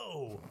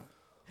 whoa,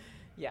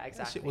 Yeah, that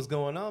exactly. shit was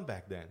going on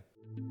back then.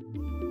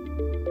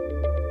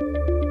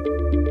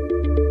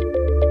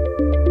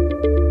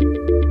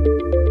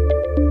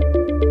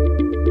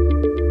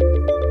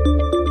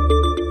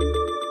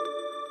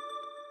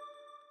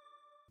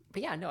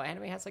 But yeah, no,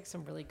 anime has like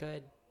some really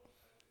good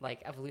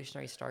like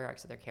evolutionary story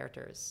arcs of their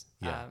characters.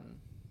 Yeah.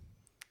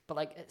 But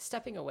like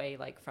stepping away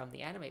like from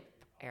the anime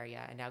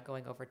area and now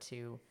going over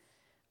to,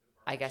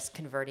 I guess,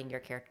 converting your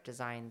character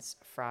designs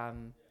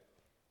from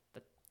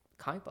the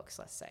comic books,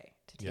 let's say,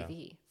 to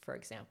TV, for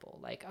example.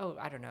 Like, oh,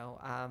 I don't know,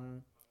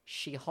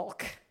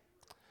 She-Hulk.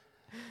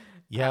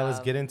 Yeah, let's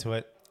get into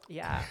it.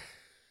 Yeah,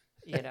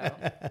 you know.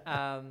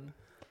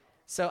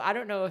 So I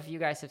don't know if you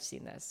guys have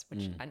seen this,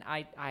 and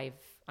I've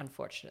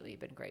unfortunately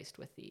been graced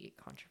with the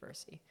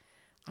controversy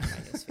on my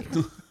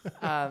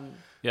newsfeed.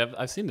 Yeah,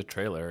 I've seen the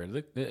trailer.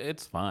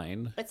 It's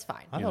fine. It's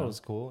fine. I thought it was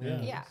cool.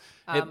 Yeah. Yeah.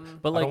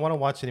 But I don't want to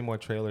watch any more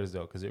trailers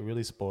though, because it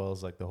really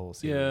spoils like the whole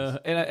series. yeah,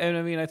 and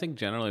I mean, I think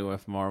generally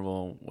with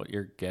Marvel, what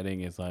you're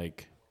getting is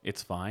like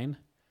it's fine.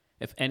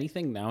 If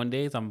anything,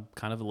 nowadays I'm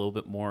kind of a little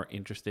bit more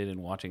interested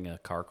in watching a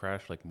car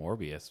crash like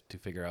Morbius to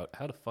figure out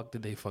how the fuck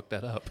did they fuck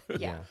that up.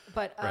 Yeah.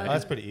 But Oh,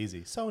 that's pretty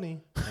easy.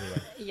 Sony.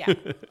 Anyway. yeah.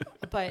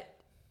 But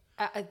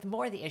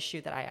more the issue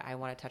that I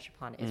want to touch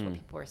upon is what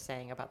people were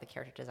saying about the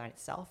character design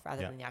itself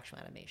rather than the actual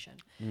animation,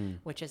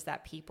 which is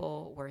that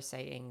people were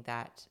saying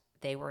that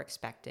they were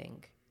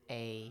expecting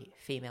a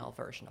female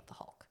version of the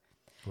Hulk.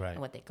 Right. And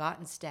what they got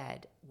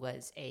instead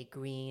was a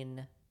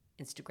green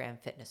Instagram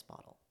fitness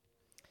model.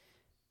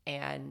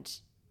 And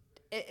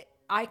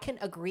I can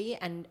agree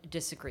and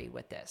disagree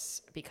with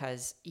this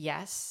because,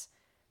 yes,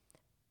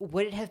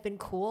 would it have been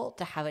cool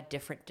to have a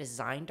different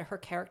design to her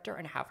character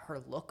and have her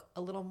look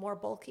a little more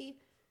bulky?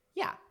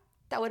 Yeah,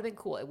 that would have been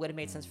cool. It would have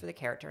made sense for the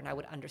character, and I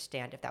would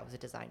understand if that was a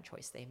design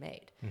choice they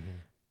made.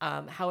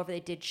 However, they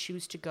did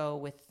choose to go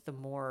with the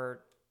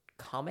more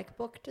comic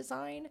book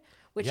design,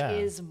 which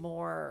is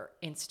more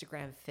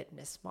Instagram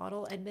fitness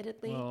model,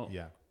 admittedly. Well,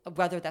 Yeah.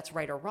 Whether that's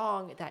right or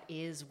wrong, that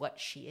is what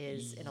she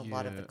is in a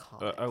lot of the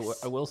comics.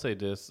 I will say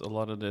this: a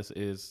lot of this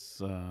is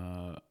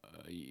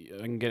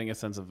I'm getting a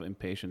sense of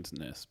impatience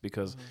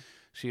because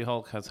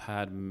She-Hulk has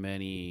had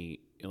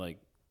many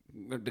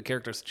the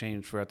characters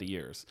changed throughout the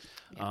years.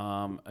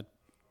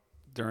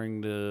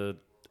 During the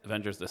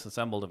Avengers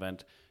Disassembled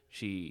event,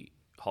 she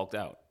hulked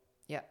out.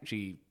 Yeah.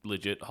 She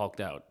legit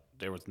hulked out.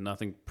 There was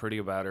nothing pretty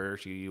about her.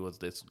 She was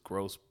this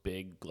gross,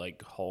 big,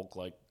 like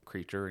Hulk-like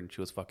creature, and she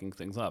was fucking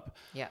things up.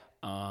 Yeah.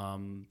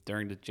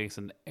 During the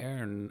Jason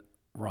Aaron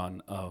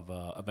run of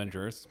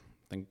Avengers,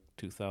 I think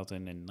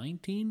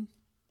 2019,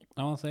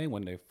 I want to say,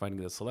 when they're fighting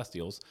the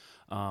Celestials,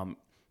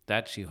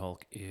 that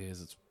She-Hulk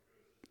is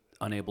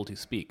unable to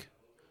speak.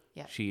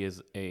 Yeah. She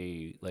is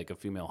a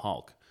female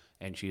Hulk,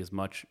 and she is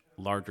much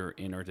larger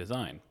in her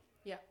design.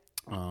 Yeah.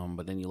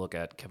 But then you look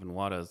at Kevin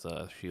Wada's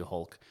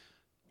She-Hulk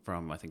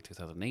from I think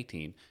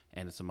 2018,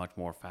 and it's a much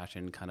more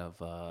fashion kind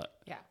of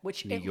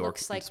which New it York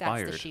looks like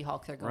inspired. that's the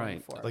She-Hulk they're going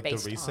Right. for. Like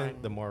based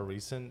the more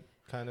recent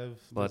kind of,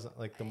 But-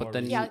 like the but more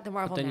then recent- Yeah, the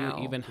Marvel But then Now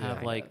you even have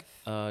kind like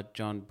of.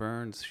 John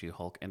Byrne's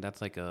She-Hulk, and that's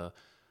like a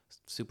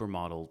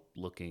supermodel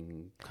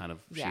looking kind of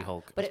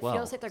She-Hulk but as it well.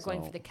 feels like they're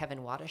going So- for the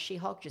Kevin Wada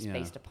She-Hulk just Yeah.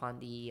 based upon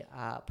the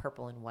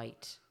purple and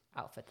white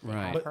outfit that they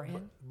Right. had her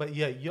in. But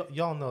yeah,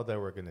 y'all know that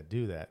we're gonna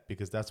do that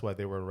because that's why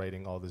they were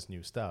writing all this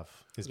new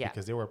stuff. Is Yeah.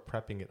 because they were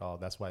prepping it all.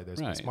 That's why there's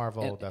Miss Right.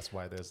 Marvel. And- that's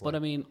why there's but I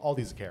mean- all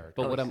these characters.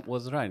 But what I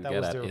was trying to That get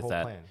was at their is whole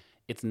that plan.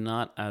 it's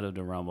not out of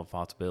the realm of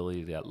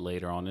possibility that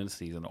later on in the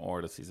season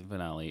or the season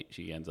finale,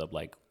 she ends up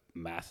like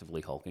massively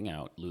hulking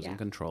out, losing Yeah.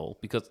 control,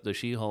 because the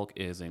She-Hulk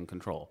is in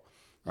control,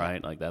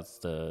 right? Like that's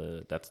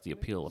the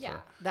appeal of Yeah,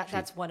 her.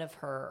 that's one of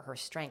her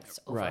strengths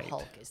over Right.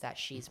 Hulk is that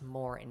she's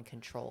more in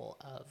control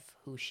of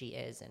who she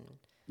is and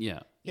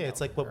Yeah. Yeah,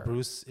 it's like what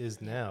Bruce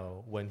is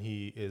now when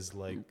he is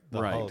like the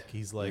Right. Hulk.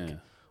 He's like Yeah.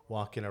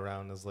 walking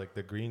around as like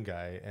the green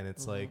guy, and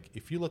it's like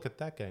if you look at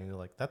that guy and you're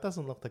like, that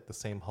doesn't look like the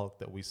same Hulk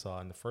that we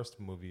saw in the first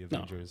movie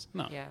Avengers.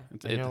 No. Yeah.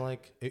 It's, And you're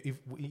like,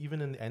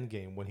 even in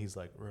Endgame when he's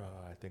like,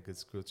 I think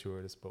it's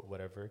gratuitous, but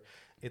whatever.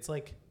 It's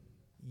like,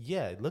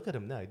 yeah, look at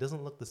him now. He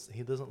doesn't look this.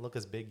 He doesn't look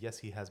as big. Yes,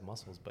 he has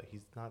muscles, but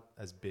he's not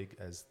as big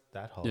as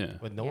that Hulk. Yeah.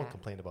 But no one Yeah.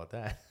 complained about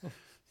that.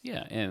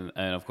 yeah, and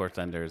of course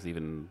then there's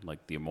even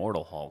like the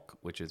Immortal Hulk,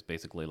 which is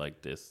basically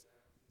like this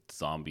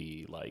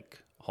zombie like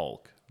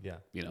Hulk. Yeah.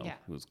 You know, Yeah.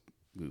 who's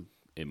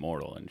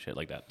immortal and shit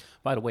like that.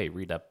 By the way,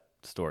 read that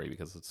story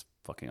because it's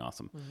fucking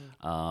awesome.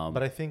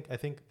 But I think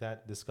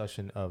that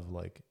discussion of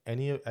like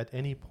at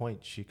any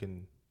point she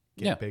can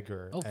get Yeah.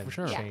 bigger. Oh, and for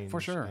sure, change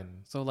for sure.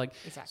 and- So like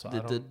Exactly. So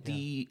I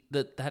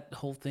that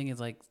whole thing is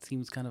like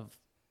seems kind of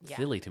Yeah.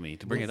 silly to me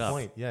to bring Good it up.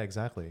 point. Yeah,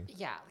 exactly.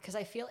 yeah, because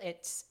I feel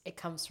it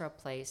comes from a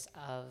place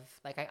of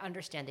like I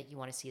understand that you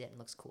want to see that and it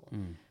looks cool.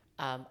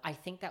 I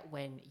think that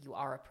when you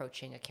are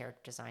approaching a character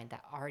design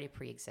that already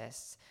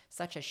pre-exists,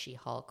 such as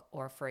She-Hulk,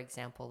 or for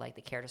example, like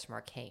the characters from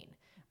Arcane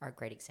are a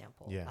great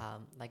example. Yeah.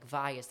 Like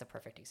Vi is the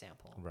perfect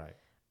example Right.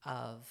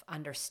 of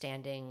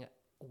understanding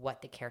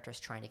what the character is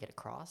trying to get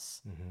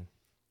across.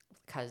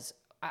 Because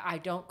I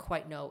don't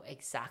quite know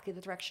exactly the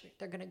direction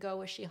they're going to go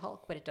with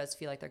She-Hulk, but it does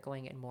feel like they're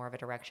going in more of a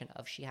direction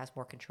of she has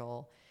more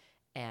control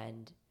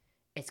and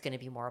it's going to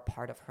be more a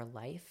part of her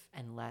life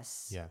and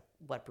less Yeah.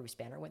 what Bruce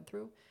Banner went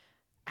through.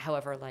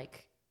 However,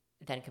 like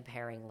then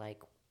comparing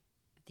like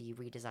the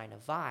redesign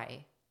of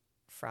Vi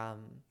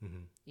from,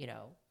 you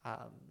know,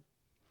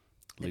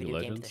 the League of video game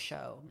to the Legends?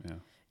 show. Yeah.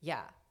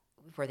 Yeah.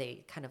 Where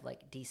they kind of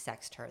like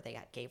desexed her. They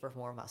gave her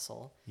more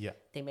muscle. Yeah.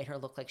 They made her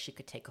look like she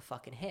could take a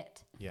fucking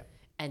hit. Yeah.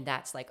 And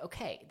that's like,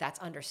 okay, that's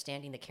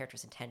understanding the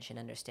character's intention,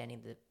 understanding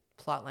the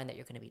plot line that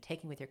you're going to be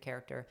taking with your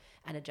character,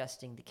 and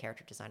adjusting the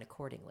character design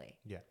accordingly.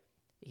 Yeah.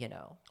 You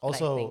know.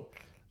 Also,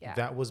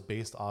 that was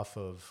based off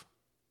of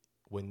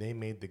when they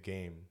made the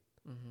game.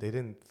 They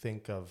didn't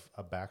think of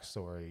a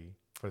backstory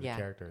for the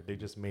character. They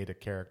just made a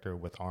character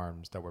with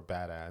arms that were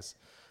badass.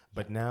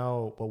 But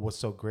now, what was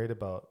so great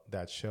about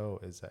that show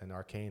is that in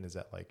Arcane is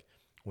that like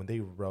when they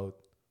wrote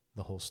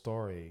the whole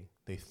story,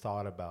 they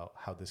thought about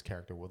how this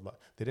character would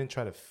look. They didn't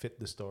try to fit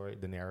the story,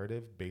 the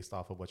narrative based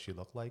off of what she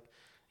looked like.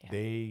 Yeah.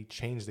 They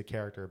changed the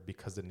character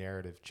because the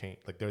narrative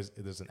changed. Like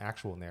there's an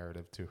actual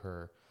narrative to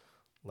her,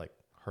 like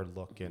her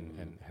look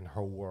and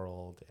her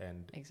world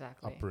and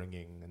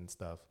upbringing and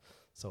stuff.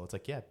 So it's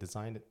like, yeah,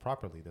 design it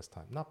properly this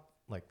time. Not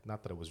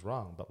that it was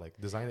wrong, but like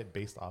design it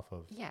based off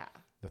of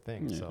the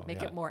thing. Yeah. So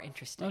make it more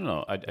interesting. I don't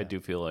know. I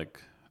do feel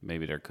like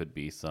maybe there could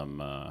be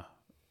some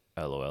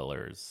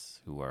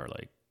LOLers who are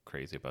like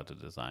crazy about the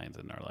designs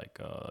and are like,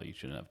 you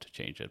shouldn't have to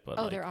change it.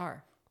 But there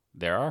are.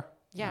 There are?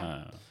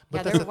 Yeah.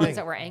 But there were ones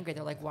that were angry.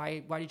 They're like,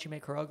 why did you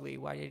make her ugly?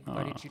 Why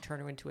did you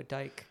turn her into a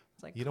dyke?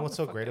 It's like, you know what's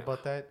so great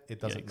about that?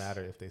 It doesn't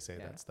matter if they say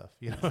that stuff.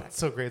 You know, it's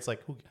so great. It's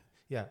like,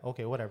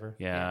 okay, whatever.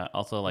 Yeah.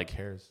 Also, like, who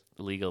cares?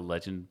 League of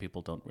Legends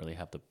people don't really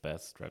have the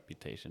best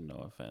reputation. No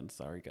offense.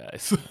 Sorry,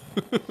 guys.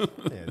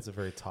 It's a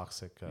very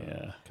toxic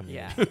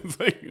community.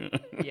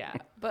 Yeah.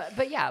 But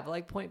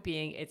like, point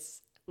being,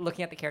 it's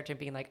looking at the character and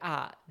being like,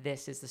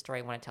 this is the story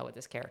I want to tell with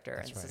this character.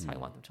 That's and this is how I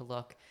want them to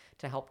look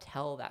to help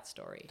tell that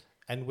story.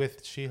 And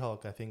with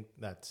She-Hulk, I think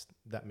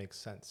that makes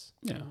sense.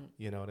 Yeah.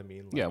 You know what I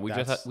mean? Like, yeah, we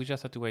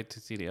just have to wait to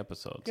see the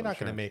episodes. You're not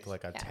going to make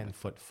like a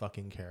 10-foot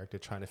fucking character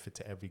trying to fit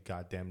to every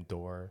goddamn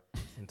door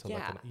into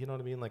like you know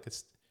what I mean? Like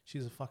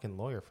she's a fucking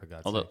lawyer, for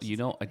God's sake. Although, you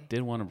know, I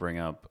did want to bring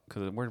up,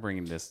 because we're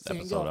bringing this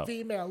episode up.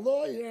 Female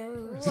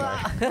lawyer.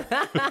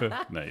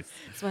 Nice.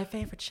 It's my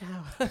favorite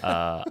show.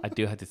 I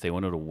do have to say,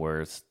 one of the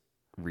worst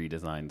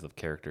redesigns of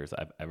characters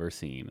I've ever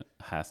seen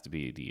has to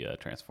be the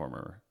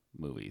Transformer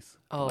movies.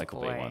 Oh,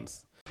 Michael Bay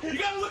ones. You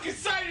gotta look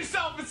inside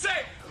yourself and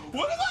say,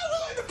 what am I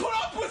willing to put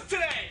up with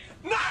today?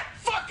 Not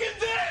fucking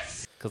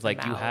this! Because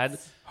like you had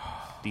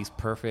these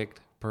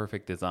perfect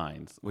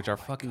designs, which are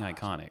fucking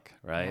iconic,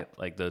 right? Yeah.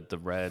 Like the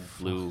red,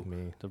 blue,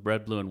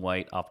 and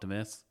white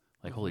Optimus.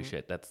 Like holy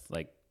shit, that's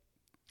like,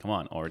 come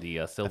on. Or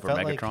the silver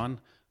Megatron.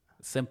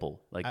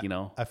 Simple, like you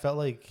know. I felt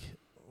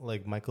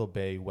like Michael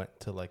Bay went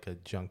to like a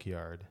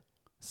junkyard,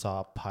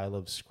 saw a pile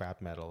of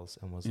scrap metals,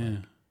 and was like,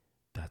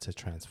 that's a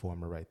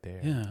Transformer right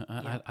there.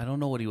 Yeah, I don't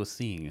know what he was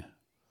seeing.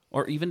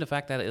 Or even the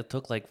fact that it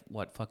took like,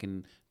 what,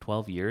 fucking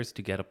 12 years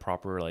to get a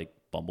proper like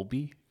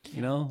Bumblebee,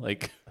 you know?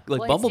 Like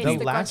Bumblebee. It's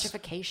the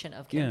grunchification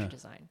of character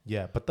design.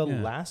 Yeah, but the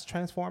last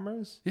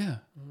Transformers,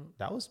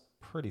 that was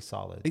pretty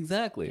solid.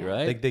 Exactly,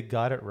 right? Like they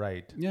got it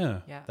right. Yeah.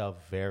 The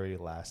very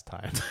last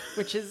time.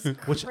 Which is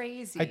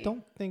crazy. I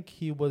don't think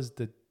he was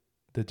the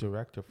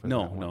director for that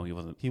one. No, he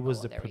wasn't. He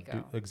was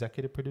the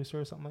executive producer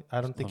or something like that.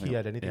 I don't think he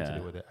had anything to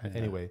do with it.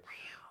 Anyway.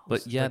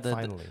 But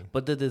finally.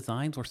 But the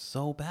designs were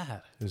so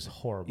bad. It was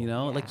horrible. You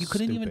know, like you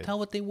couldn't even tell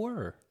what they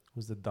were. It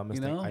was the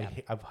dumbest thing.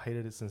 I've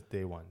hated it since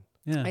day one.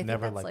 Yeah. I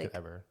never liked it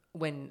ever.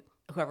 When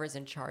whoever's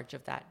in charge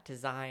of that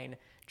design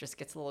just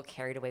gets a little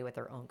carried away with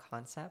their own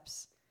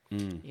concepts.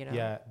 You know?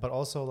 Yeah, but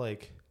also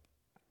like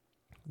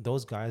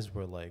those guys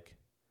were like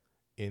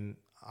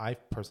I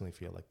personally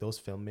feel like those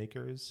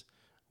filmmakers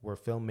were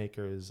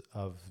filmmakers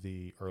of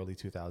the early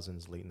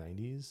 2000s, late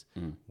 90s,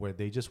 where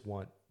they just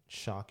want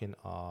shock and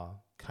awe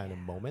kind of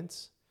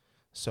moments.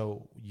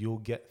 So you'll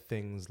get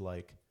things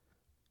like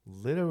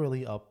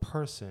literally a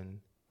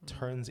person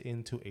turns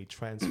into a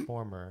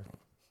transformer.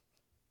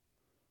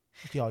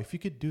 Yo, if you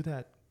could do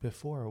that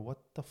before, what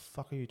the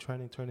fuck are you trying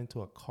to turn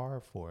into a car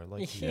for?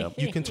 Like,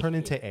 you can turn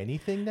into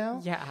anything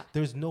now? Yeah.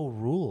 There's no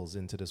rules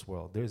into this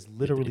world. There's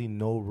literally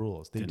no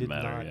rules. They did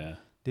not.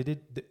 They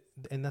did,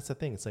 and that's the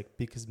thing. It's like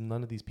because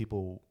none of these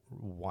people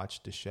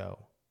watched the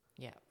show.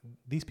 Yeah.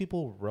 These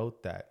people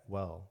wrote that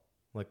well.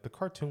 Like the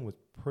cartoon was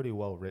pretty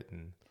well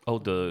written. Oh,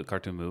 the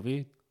cartoon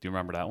movie? Do you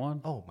remember that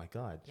one? Oh my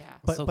God. Yeah.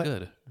 But, so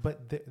good.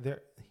 But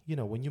there, you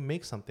know, when you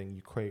make something,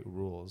 you create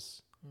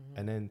rules,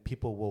 and then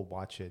people will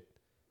watch it,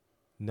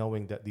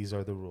 knowing that these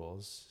are the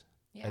rules,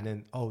 and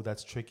then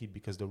that's tricky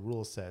because the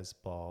rule says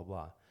blah blah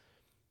blah.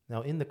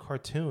 Now in the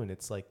cartoon,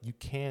 it's like you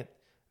can't.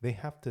 They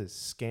have to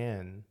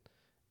scan,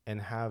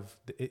 and have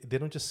they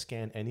don't just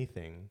scan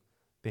anything.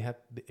 They have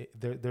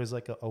there's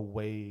like a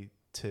way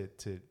to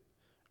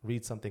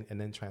read something and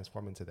then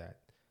transform into that.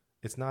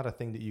 It's not a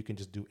thing that you can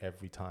just do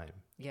every time.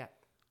 Yeah.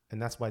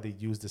 And that's why they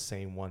use the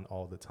same one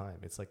all the time.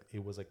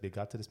 It was like they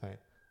got to this point.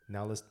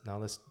 Now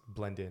let's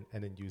blend in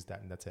and then use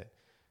that, and that's it.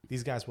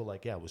 These guys were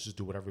like, let's just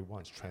do whatever we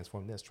want.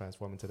 Transform this,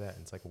 transform into that.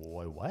 And it's like,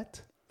 what?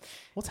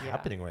 What's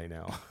happening right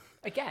now?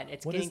 Again,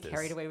 it's getting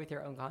carried away with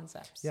your own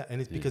concepts. Yeah, and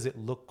it's because it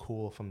looked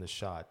cool from the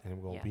shot.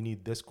 And we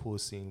need this cool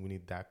scene, we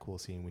need that cool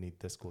scene, we need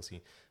this cool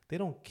scene. They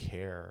don't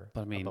care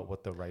about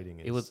what the writing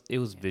is. It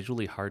was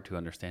visually hard to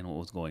understand what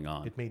was going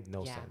on. It made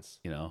no sense.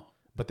 You know?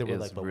 But they were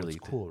like, but really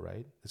it's cool,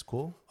 right? It's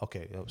cool?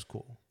 Okay, that was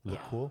cool. Look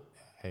cool?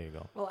 There you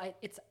go. Well,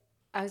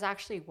 I was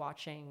actually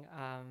watching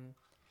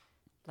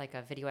like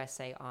a video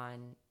essay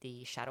on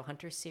the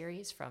Shadowhunters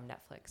series from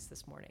Netflix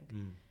this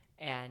morning,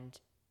 and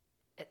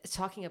it's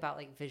talking about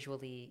like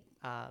visually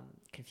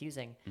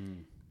confusing.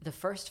 The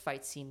first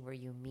fight scene where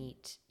you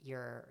meet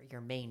your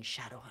main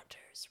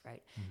Shadowhunters,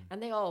 right?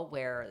 And they all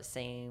wear the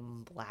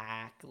same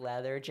black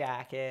leather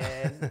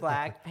jacket,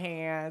 black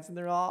pants, and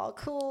they're all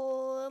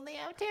cool, and they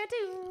have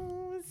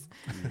tattoos,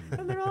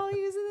 and they're all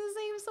using the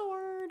same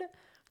sword.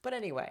 But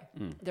anyway,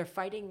 they're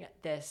fighting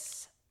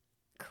this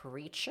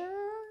creature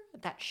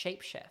that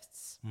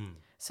shapeshifts.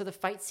 So the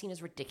fight scene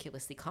is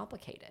ridiculously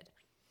complicated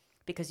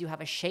because you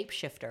have a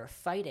shapeshifter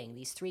fighting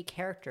these three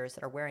characters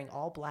that are wearing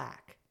all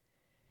black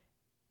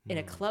in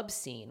a club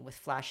scene with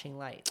flashing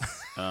lights.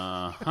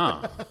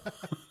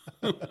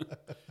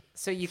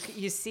 So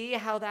you see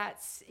how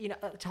that's,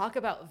 talk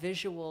about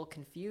visual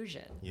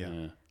confusion.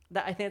 Yeah.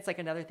 I think it's like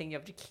another thing you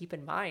have to keep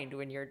in mind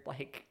when you're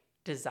like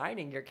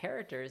designing your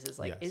characters is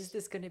like, is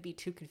this going to be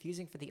too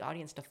confusing for the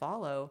audience to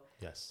follow?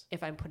 Yes.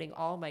 If I'm putting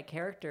all my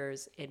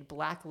characters in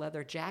black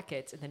leather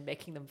jackets and then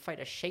making them fight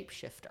a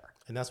shapeshifter.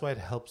 And that's why it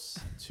helps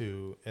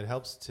to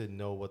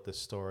know what the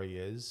story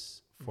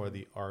is for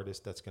the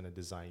artist that's going to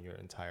design your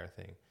entire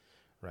thing,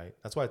 right?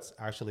 That's why it's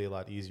actually a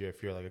lot easier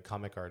if you're like a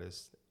comic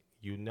artist.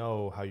 You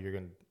know how you're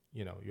going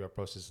to, you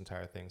approach this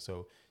entire thing.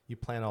 So you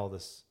plan all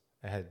this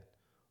ahead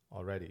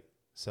already.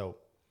 So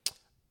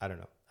I don't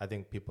know. I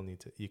think people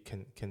you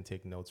can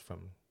take notes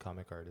from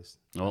comic artists.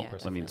 Well, Yeah,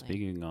 I mean, definitely.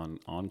 speaking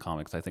on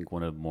comics, I think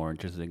one of the more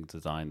interesting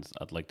designs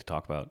I'd like to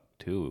talk about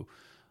too,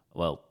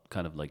 well,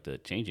 kind of like the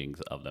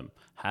changings of them,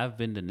 have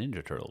been the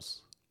Ninja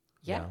Turtles.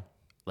 Yeah.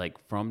 Like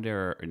from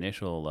their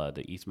initial,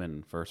 the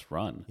Eastman first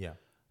run,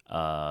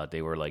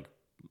 they were like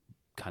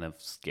kind of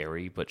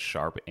scary but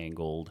sharp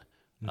angled,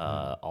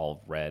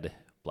 all red,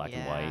 black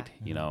and white,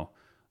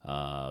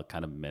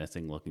 kind of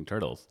menacing looking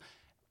turtles.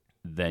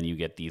 Then you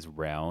get these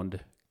round,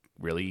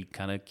 really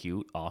kind of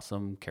cute,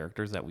 awesome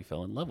characters that we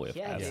fell in love with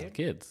as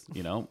kids,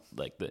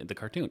 like the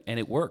cartoon. And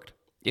it worked.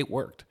 It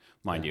worked,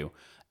 mind you.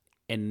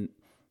 And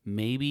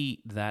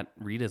maybe that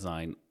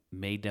redesign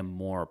made them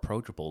more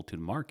approachable to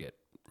the market,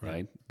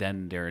 right?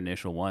 Than their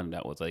initial one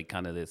that was like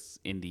kind of this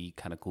indie,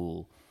 kind of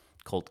cool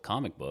cult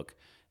comic book.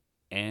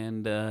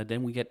 And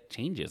then we get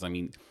changes. I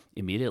mean,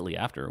 immediately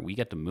after, we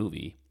get the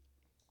movie.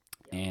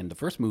 And the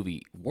first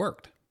movie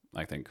worked,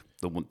 I think.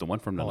 The one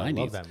from the 90s.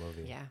 I love that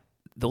movie. Yeah.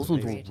 Those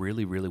ones were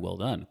really, really well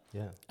done.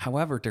 Yeah.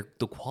 However,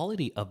 the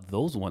quality of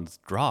those ones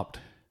dropped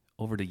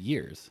over the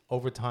years.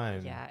 Over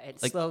time. Yeah.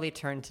 It slowly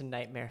turned to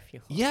nightmare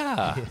fuel.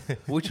 Yeah.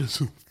 Which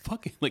is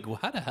fucking like, well,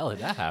 how the hell did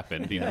that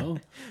happen,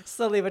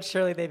 Slowly but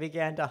surely, they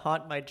began to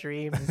haunt my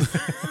dreams.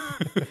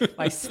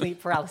 My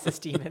sleep paralysis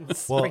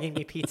demons bringing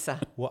me pizza.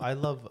 Well, I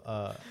love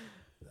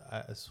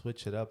I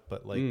switch it up,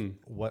 but like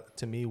what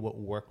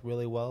worked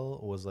really well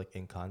was like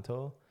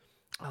Encanto.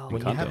 Oh,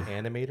 When you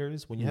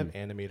have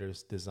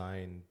animators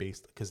design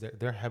based, because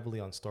they're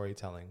heavily on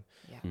storytelling.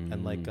 Yeah.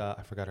 And like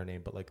I forgot her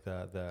name, but like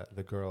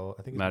the girl,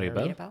 I think it's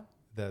Maribel?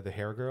 the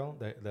hair girl,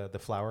 the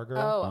flower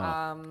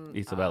girl.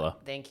 Isabella.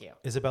 Thank you.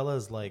 Isabella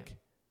is like,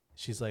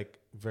 she's like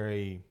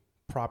very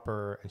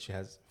proper, and she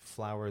has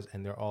flowers,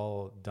 and they're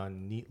all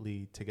done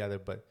neatly together,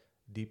 but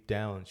deep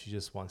down she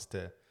just wants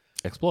to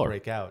Explore.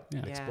 break out,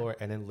 Yeah. explore.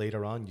 And then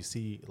later on you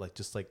see like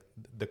just like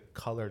the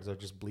colors are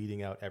just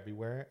bleeding out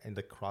everywhere, and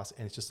the cross,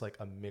 and it's just like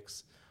a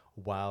mix,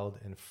 wild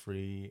and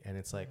free, and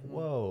it's like,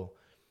 whoa,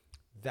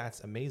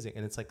 that's amazing.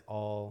 And it's like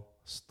all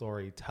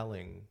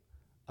storytelling,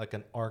 like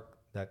an arc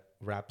that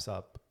wraps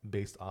up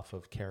based off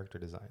of character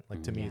design.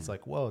 Like to me, it's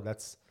like, whoa,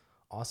 that's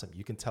awesome.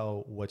 You can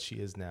tell what she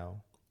is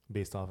now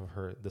based off of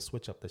the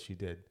switch up that she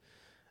did.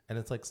 And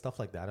it's like stuff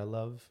like that I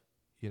love,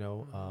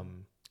 I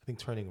think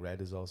Turning Red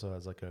is also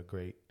has like a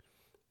great,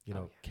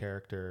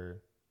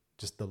 character,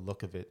 just the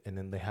look of it. And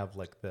then they have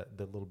like the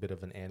little bit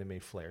of an anime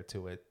flair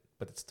to it,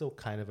 but it's still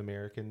kind of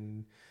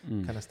American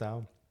kind of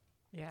style.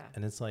 Yeah.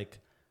 And it's like,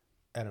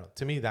 I don't know,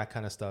 to me, that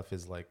kind of stuff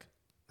is like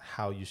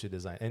how you should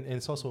design. And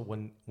it's also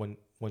when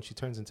she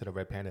turns into the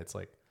red panda, it's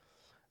like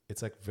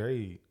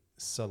very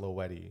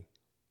silhouette-y.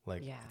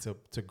 Like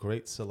it's a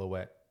great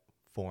silhouette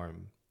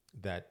form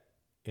that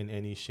in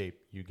any shape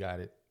you got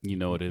it. You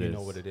know what it is. You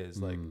know what it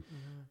is. Like,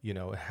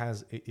 it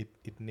has,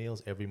 it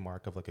nails every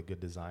mark of like a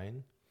good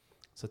design.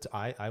 So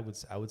I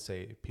would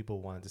say if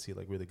people wanted to see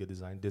like really good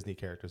design, Disney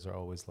characters are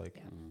always like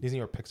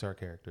Disney or Pixar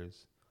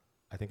characters.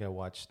 I think I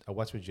watched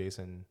with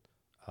Jason,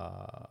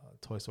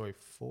 Toy Story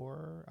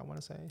 4, I want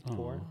to say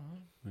 4.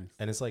 Nice.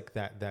 And it's like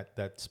that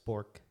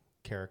Spork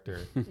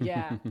character,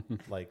 Yeah.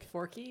 like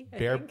Forky,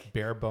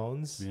 bare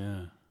bones,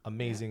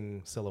 amazing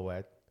Yeah.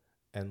 silhouette,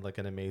 and like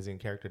an amazing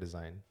character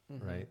design,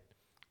 right?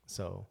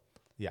 So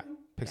yeah,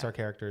 Pixar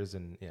characters,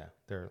 and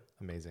they're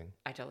amazing.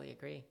 I totally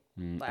agree.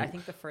 But I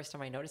think the first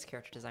time I noticed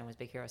character design was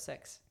Big Hero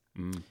 6.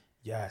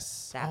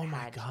 Yes. That oh my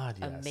had God,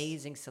 yes.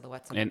 amazing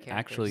silhouettes on And the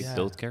characters. actually,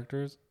 those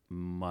characters,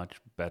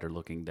 much better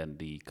looking than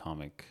the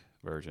comic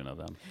version of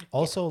them.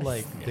 Also,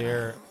 like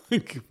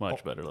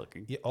Much better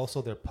looking.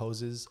 also their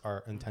poses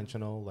are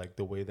intentional. Like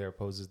the way their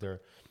poses,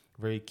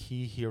 very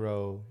key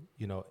hero,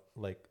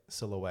 like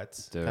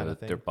silhouettes kind of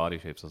thing. Their body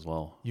shapes as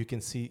well. You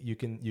can see, you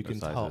can tell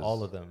sizes,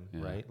 all of them,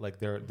 yeah. right? Like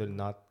they're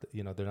not,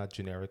 they're not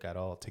generic at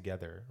all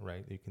together,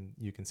 right?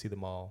 You can see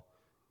them all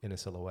in a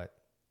silhouette,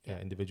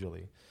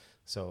 individually.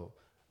 So,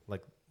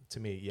 like to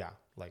me,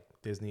 like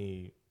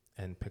Disney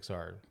and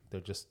Pixar,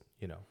 they're just,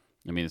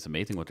 I mean, it's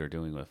amazing what they're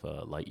doing with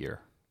Lightyear,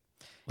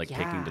 like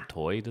taking the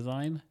toy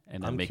design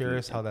and then I'm making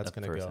curious it how that's a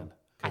going to go. person.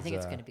 I think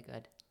it's going to be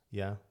good.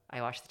 Yeah.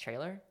 I watched the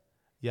trailer.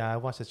 Yeah, I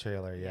watched the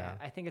trailer. Yeah.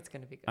 I think it's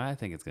going to be good. I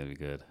think it's gonna be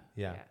good.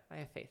 Yeah. I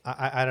have faith.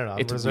 I don't know. I'm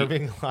It's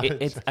reserving a lot of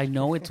It's I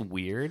know it's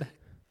weird,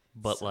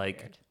 but So like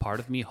weird. part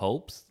of me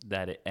hopes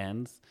that it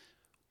ends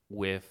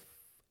with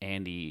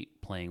Andy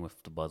playing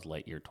with the Buzz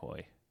Lightyear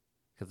toy,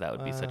 because that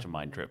would be such a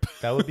mind trip.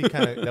 That would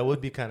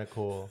be kind of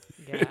cool.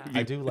 Yeah.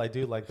 I do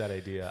like that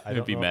idea. I It'd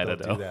don't be know meta, if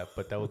they'll though. do that,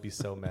 but that would be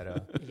so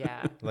meta.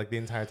 Yeah. Like the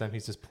entire time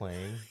he's just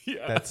playing.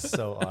 Yeah. That's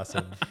so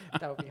awesome.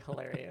 That would be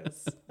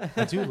hilarious.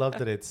 I do love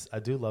that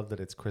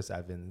it's Chris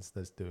Evans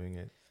that's doing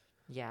it.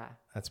 Yeah.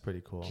 That's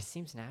pretty cool. Just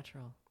seems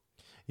natural.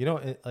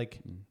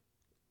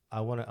 I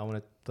want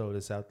to throw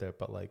this out there,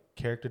 but like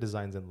character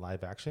designs in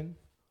live action.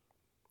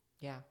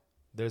 Yeah.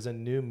 There's a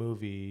new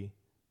movie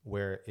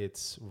where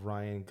it's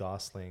Ryan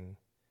Gosling.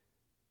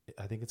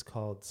 I think it's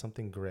called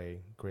something Gray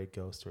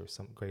Ghost or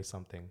some Gray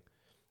something.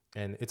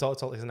 And it's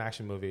an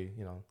action movie,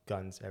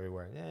 guns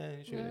everywhere.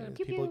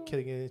 People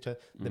killing each other.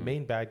 The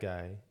main bad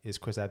guy is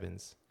Chris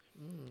Evans.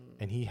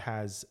 And he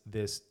has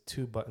this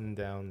 2-button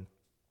down,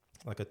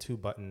 like a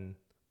 2-button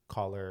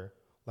collar,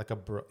 like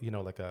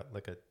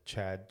a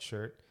Chad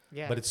shirt.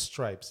 Yeah. But it's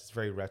stripes. It's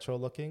very retro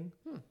looking,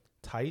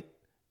 tight,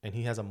 and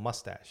he has a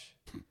mustache.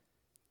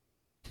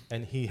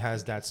 And he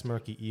has that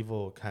smirky,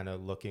 evil kind of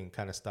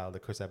style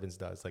that Chris Evans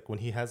does. Like when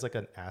he has like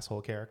an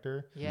asshole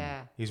character,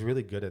 Yeah. he's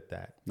really good at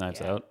that. Knives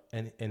Yeah. Out.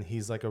 And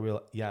he's like a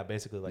real,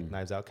 basically like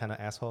Knives Out kind of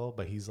asshole,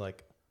 but he's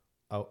like,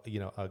 a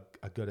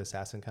good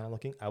assassin kind of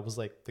looking. I was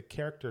like, the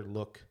character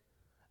look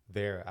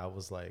there, I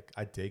was like,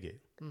 I dig it.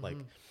 Like,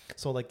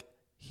 so like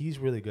he's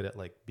really good at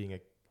like being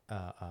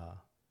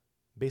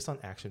based on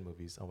action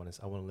movies. I want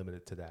to limit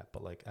it to that,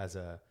 but like as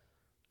a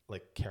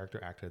like character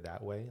actor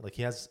that way, like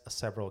he has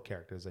several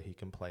characters that he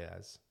can play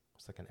as.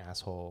 It's like an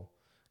asshole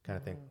kind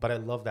of thing. But I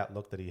love that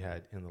look that he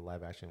had in the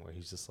live action where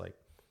he's just like,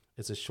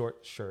 it's a short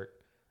shirt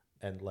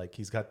and like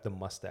he's got the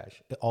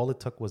mustache. All it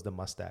took was the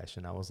mustache,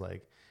 and I was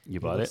like, You he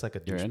bought looks it? like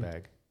a You're in?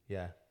 douchebag.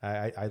 Yeah,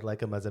 I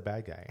like him as a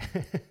bad guy.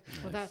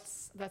 Well,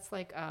 that's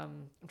like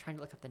I'm trying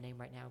to look up the name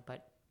right now,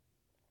 but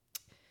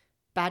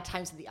Bad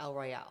Times at the El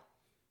Royale.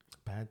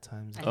 Bad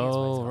times. I think that's what it's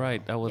Oh called.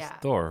 right, that was Yeah.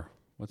 Thor.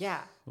 What's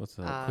Yeah. What's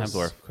the Chris-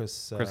 Hemsworth?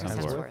 Chris Chris Chris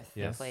Hemsworth. Hemsworth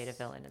Yes. played a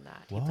villain in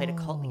that. He played a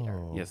cult leader.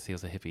 Whoa. Yes, he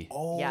was a hippie.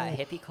 Oh, Yeah, a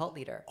hippie cult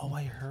leader. Oh,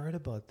 I heard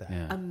about that.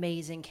 Yeah.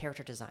 Amazing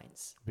character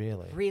designs.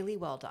 Really? Really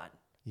well done.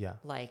 Yeah.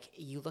 Like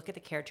you look at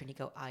the character and you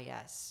go,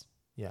 yes,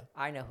 Yeah.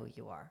 I know who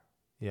you are.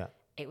 Yeah.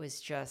 It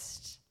was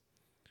just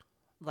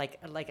like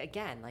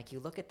again, like you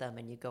look at them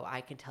and you go,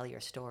 I can tell your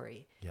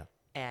story. Yeah.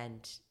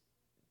 And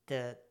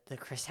the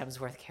Chris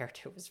Hemsworth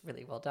character was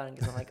really well done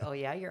because I'm like, oh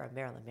yeah, you're a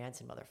Marilyn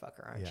Manson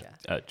motherfucker, aren't Yeah.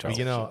 you? Charles.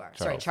 You know, You are.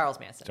 Sorry, Charles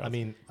Manson. I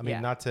mean, Yeah.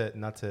 not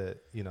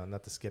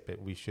to skip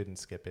it. We shouldn't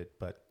skip it,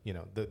 but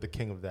the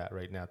king of that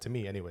right now, to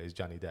me anyway, is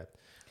Johnny Depp.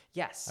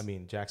 Yes. I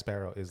mean, Jack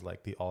Sparrow is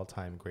like the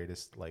all-time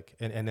greatest. Like,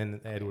 and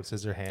then Edward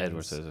Scissorhands.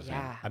 Edward Scissorhands.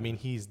 yeah. I mean,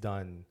 he's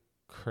done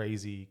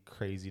crazy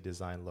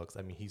design looks.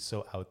 I mean, he's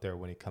so out there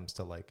when it comes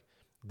to like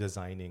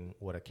designing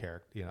what a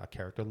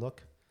character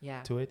look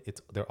Yeah. to it.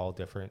 They're all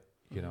different.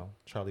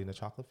 Charlie and the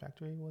Chocolate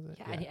Factory, was it?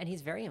 Yeah, and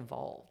he's very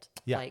involved.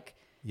 Yeah. Like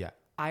Yeah.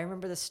 I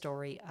remember the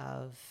story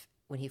of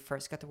when he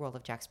first got the role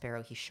of Jack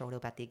Sparrow, he showed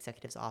up at the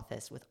executive's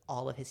office with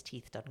all of his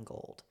teeth done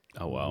gold.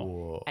 Oh wow.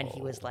 Whoa. And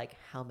he was like,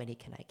 how many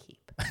can I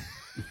keep?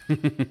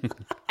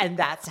 And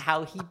that's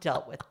how he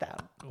dealt with them.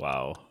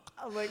 Wow.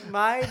 I'm like,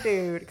 my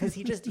dude. Because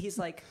he's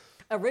like,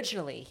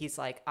 originally, he's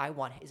like, I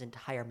want his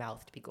entire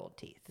mouth to be gold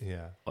teeth.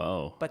 Yeah.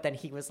 Wow. But then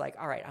he was like,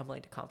 all right, I'm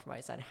willing to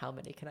compromise on how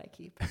many can I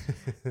keep?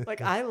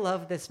 Like, I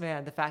love this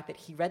man. The fact that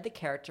he read the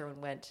character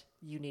and went,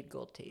 you need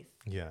gold teeth.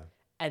 Yeah.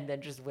 And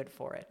then just went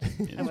for it.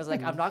 And was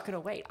like, I'm not going to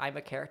wait. I'm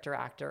a character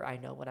actor. I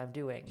know what I'm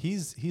doing.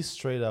 He's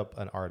straight up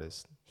an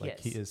artist. Like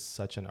he is. is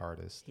such an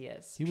artist. He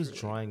is. He was truly.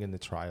 drawing in the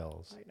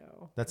trials. I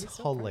know. That's He's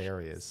so precious.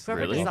 hilarious.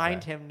 Whoever Really?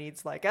 designed him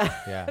needs like a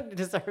Yeah.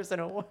 deserves an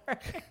award.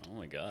 Oh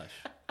my gosh.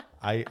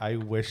 I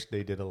wish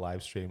they did a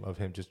live stream of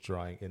him just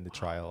drawing in the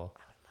trial.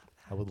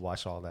 I would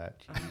watch all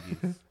that.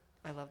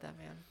 I love that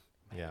man.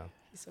 Yeah.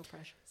 He's so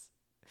precious.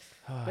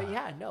 But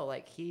yeah, no,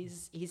 like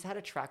he's had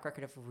a track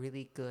record of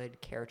really good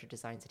character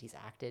designs that he's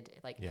acted.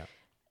 Like Yeah.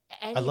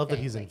 I love that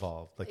anything, he's like,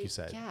 involved, like you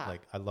said. yeah.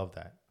 Like I love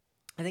that.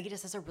 I think he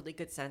just has a really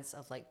good sense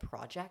of like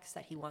projects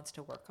that he wants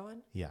to work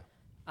on. Yeah.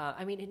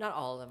 I mean, not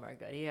all of them are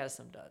good. He has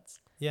some duds.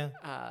 Yeah.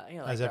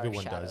 Like As Dark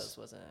everyone Shadows does.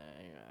 Wasn't,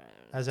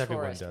 As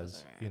everyone Tourist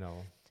does,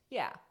 wasn't,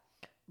 Yeah,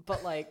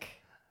 but like.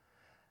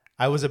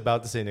 I was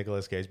about to say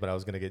Nicolas Cage, but I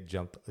was gonna get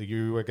jumped.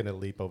 You were gonna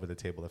leap over the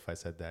table if I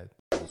said that.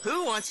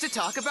 Who wants to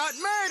talk about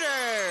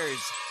murders?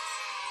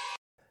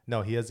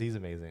 No, he's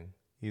amazing.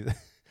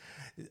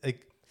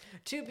 like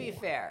To be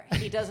fair,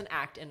 he doesn't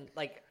act in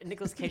like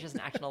Nicolas Cage doesn't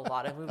act in a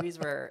lot of movies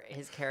where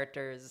his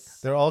characters.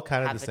 they're all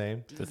kind of have the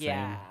same,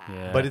 Yeah.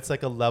 Yeah. but it's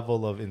like a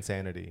level of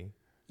insanity.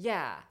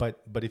 Yeah. But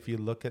if you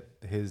look at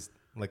his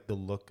like the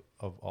look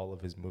of all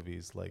of his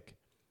movies, like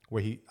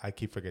where I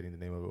keep forgetting the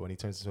name of it, when he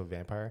turns into a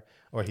vampire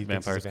or he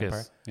thinks he's a Vampire's vampire.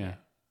 Kiss. Yeah.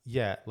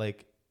 Yeah,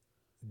 like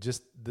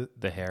just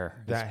The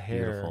hair. that is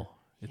hair. Beautiful.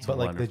 It's but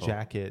like wonderful. the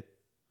jacket,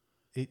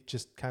 it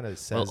just kind of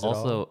says Well, it all.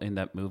 also in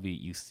that movie,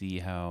 you see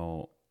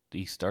how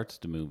he starts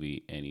the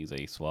movie and he's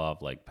a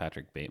suave, like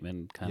Patrick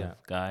Bateman kind Yeah.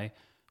 of guy,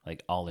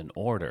 like all in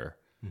order.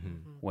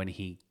 When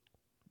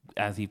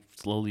as he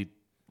slowly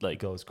like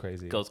goes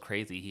crazy. goes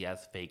crazy, he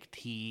has fake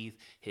teeth,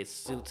 his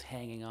suit's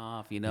hanging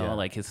off, you know, Yeah.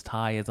 like his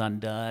tie is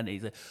undone. And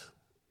he's like,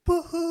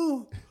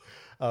 woohoo!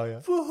 Oh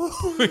yeah.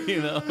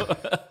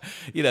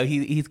 you know,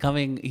 he's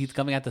coming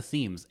at the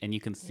seams, and you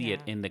can see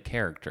it Yeah. in the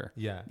character.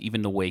 Yeah.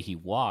 Even the way he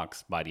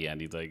walks by the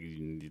end, he's like,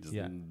 he just,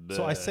 Yeah.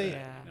 So I say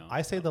Yeah.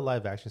 I say the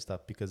live action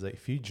stuff because like,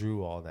 if you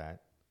drew all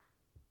that,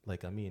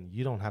 like I mean,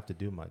 you don't have to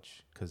do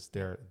much because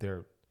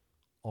they're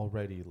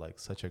already like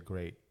such a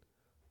great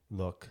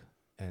look,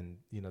 and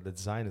you know the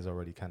design is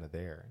already kind of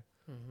there.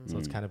 So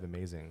it's kind of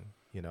amazing.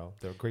 You know,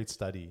 they're a great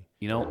study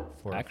you know,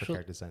 for actually,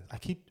 character design. I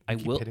keep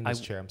will- hitting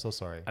this chair. I'm so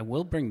sorry. I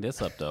will bring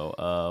this up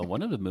though.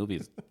 One of the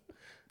movies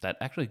that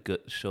actually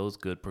shows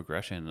good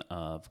progression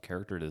of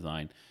character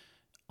design,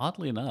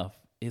 oddly enough,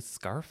 is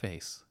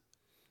Scarface.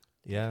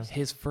 Yeah.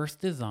 His first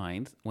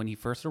designs, when he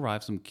first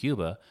arrives from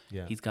Cuba,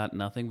 Yeah. he's got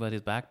nothing but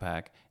his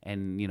backpack,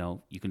 and you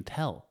know you can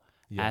tell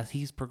Yeah. as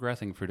he's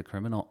progressing through the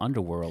criminal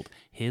underworld,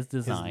 his His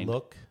design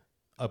look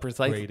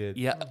Precisely. upgraded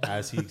Yeah.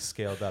 as he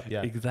scaled up.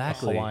 Yeah.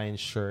 Exactly. A Hawaiian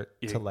shirt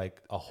to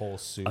like a whole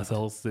suit. a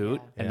whole suit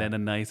and Yeah. then a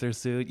nicer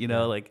suit, you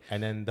know, like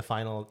And then the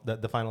final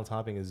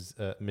topping is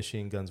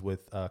machine guns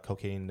with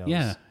cocaine nose.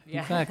 yeah,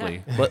 Yeah.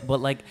 exactly. but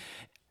like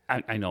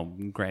I know,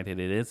 granted,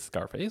 it is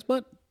Scarface,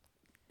 but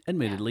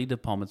admittedly, De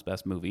Palma's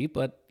best movie.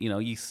 But you know,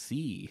 you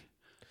see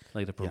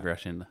like the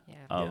progression Yeah.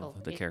 of Well,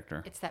 the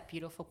character. It's that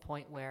beautiful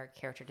point where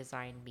character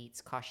design meets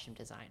costume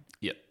design.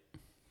 Yep.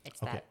 It's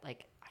that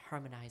like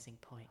harmonizing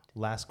point.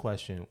 Last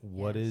question: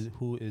 what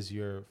is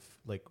your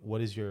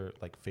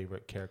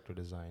favorite character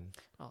design?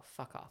 Oh,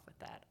 fuck off with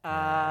that.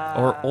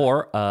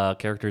 Or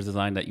character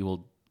design that you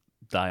will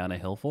die on a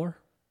hill for.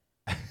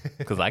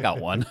 Because I got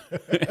one.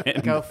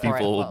 And Go for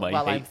it while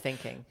I'm hate,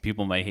 thinking.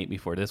 people might hate me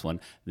for this one.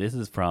 This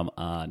is from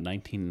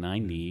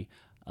 1990.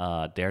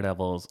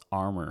 Daredevil's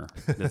armor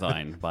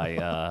design by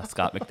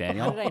Scott McDaniel.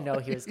 How did I know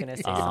he was going to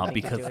say something to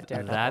Because do with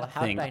Daredevil? that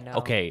How thing. did I know?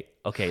 Okay.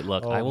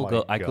 Look, Oh I will my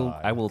go.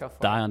 God. I will Go for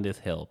die it. on this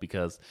hill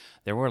because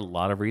there were a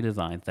lot of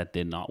redesigns that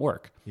did not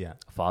work. Yeah.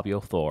 Fabio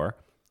Thor,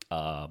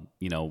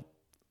 you know,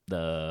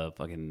 the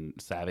fucking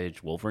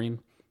Savage Wolverine.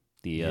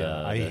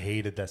 I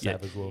hated that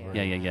Savage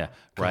Wolverine. Yeah.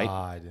 Right.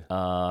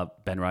 God.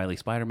 Ben Reilly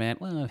Spider Man.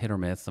 Well, hit or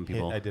miss. Some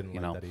people. I didn't you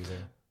like know. that either.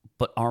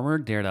 But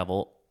Armored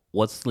Daredevil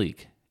was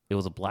sleek. It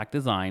was a black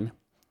design.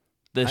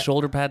 The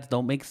shoulder pads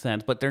don't make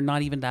sense, but they're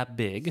not even that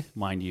big,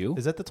 mind you.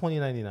 Is that the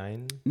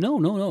 2099?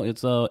 No.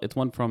 It's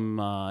one from.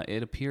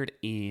 It appeared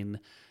in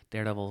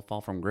Daredevil: Fall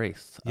from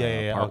Grace.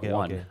 Yeah. Part Okay.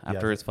 1. Yeah,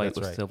 After his fight that's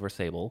with right. Silver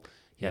Sable,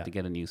 he Yeah. had to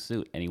get a new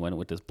suit, and he went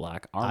with this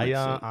black armored suit.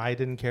 I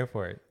didn't care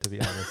for it, to be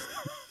honest.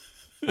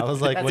 I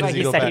was like, That's when why does he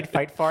he go said back? he'd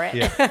fight for it.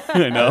 Yeah.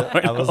 I know.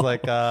 I was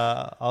like,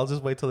 I'll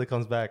just wait till he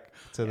comes back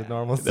to the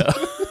normal stuff.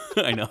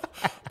 I know,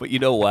 but you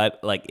know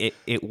what? Like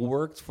it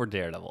works for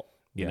Daredevil,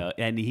 you know,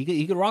 and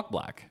he could rock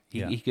black.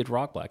 He could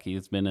rock black.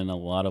 He's been in a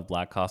lot of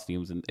black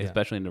costumes, and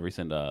especially in the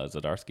recent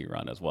Zdarsky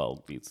run as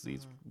well.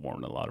 He's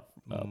worn a lot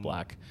of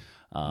black.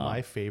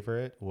 My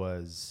favorite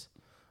was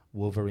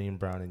Wolverine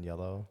Brown and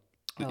Yellow.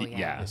 Oh,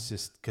 yeah. It's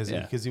just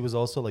because he was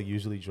also like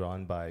usually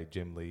drawn by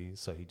Jim Lee,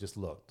 so he just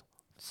looked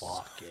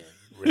fucking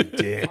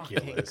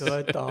ridiculous.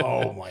 good, though.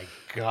 Oh my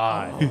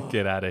god!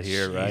 Get out of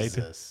here, right?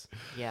 Jesus.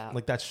 Yeah.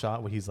 Like that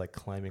shot where he's like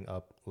climbing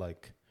up,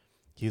 like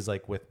he's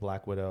like with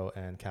Black Widow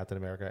and Captain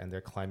America, and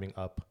they're climbing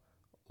up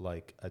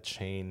like a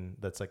chain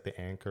that's like the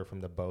anchor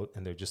from the boat,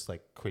 and they're just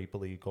like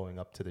creepily going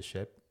up to the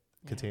ship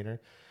container.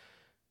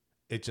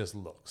 It just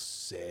looks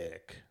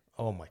sick.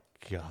 Oh my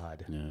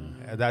god!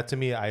 That to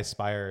me, I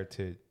aspire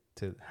to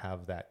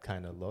have that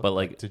kind of look, But,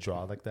 like, to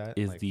draw like that.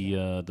 Is like,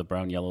 the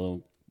brown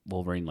yellow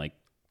Wolverine like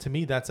to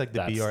me that's like the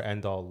That's- be or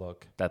end all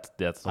look. that's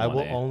the I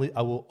one, will eh?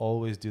 I will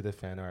always do the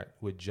fan art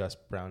with just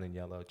brown and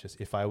yellow.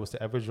 Just if I was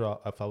to ever draw,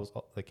 if I was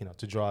like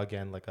to draw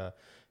again like a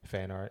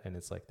fan art, and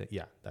it's like that.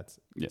 Yeah,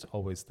 it's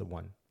always the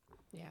one.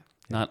 Yeah.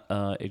 Not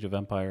Age of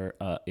Empire,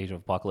 Age of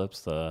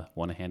Apocalypse,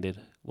 one-handed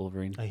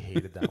Wolverine. I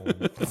hated that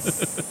one.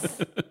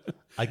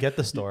 I get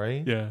the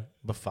story,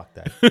 but fuck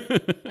that.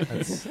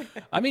 That's,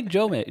 I mean,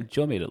 Joe made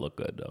it look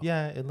good though.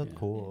 yeah, it looked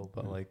cool,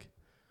 but like,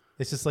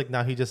 it's just like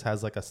now he just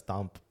has like a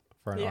stump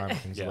for an arm. And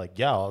he's like,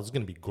 yeah, it's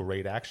gonna be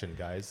great action,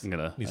 guys. I'm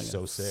gonna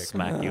so sick.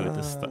 smack you with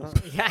this stuff.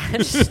 Yeah.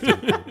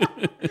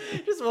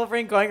 Just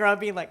Wolverine going around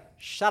being like,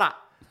 shut up.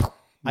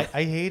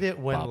 I hate it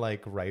when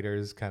like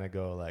writers kind of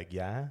go like,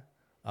 yeah,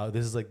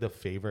 this is like the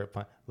favorite.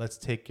 Let's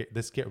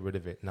get rid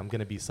of it, and I'm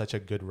gonna be such a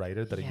good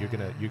writer that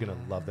you're gonna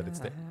love that it's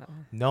there.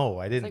 No,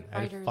 I didn't.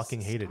 Like, I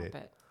fucking hated it.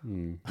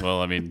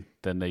 Well, I mean,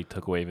 then they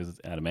took away his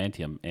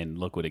adamantium, and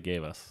look what it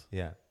gave us.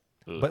 Yeah,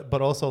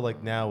 but also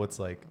like now it's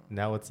like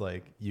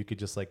you could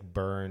just like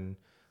burn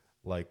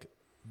like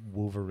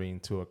Wolverine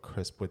to a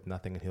crisp with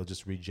nothing, and he'll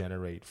just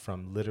regenerate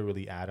from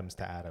literally atoms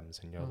to atoms,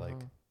 and you're like,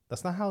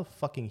 that's not how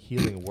fucking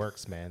healing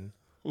works, man.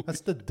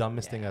 That's the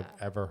dumbest thing I've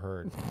ever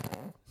heard.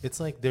 It's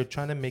like they're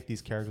trying to make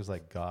these characters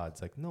like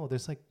gods. Like, no,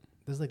 there's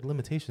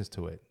limitations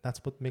to it. That's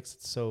what makes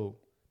it so.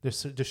 There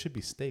should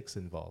be stakes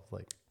involved.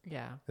 Like,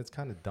 Yeah. it's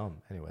kind of dumb.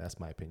 Anyway, that's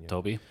my opinion.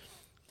 Toby?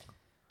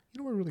 You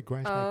know what really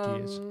grinds my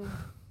gears?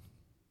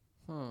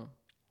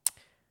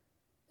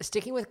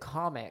 Sticking with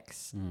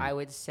comics, I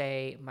would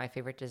say my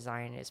favorite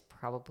design is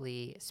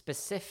probably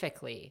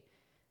specifically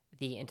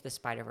the Into the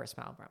Spider-Verse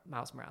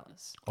Miles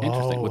Morales.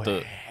 Interesting. With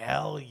the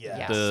hell yeah.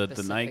 Yeah,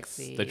 the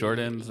Nikes, the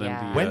Jordans,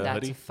 and the that's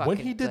hoodie. a When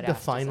he fucking did the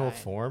good-ass final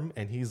design. form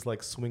and he's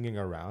like swinging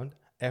around,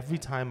 every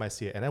time I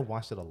see it, and I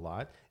watched it a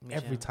lot,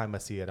 every too. time I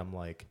see it, I'm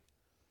like,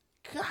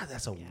 God,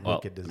 that's a Well,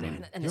 wicked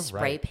design. And You're the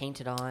spray right.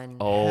 painted on.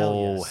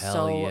 Oh, yes. hell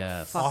So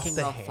yes. fucking Off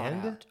the well thought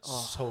hand, out.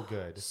 Oh, so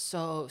good.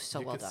 so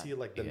You well could done. see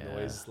like the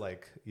noise,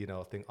 like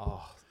thing.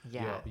 Oh,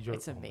 Yeah, you're-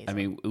 it's amazing. I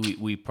mean,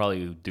 we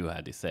probably do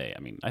have to say.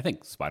 I mean, I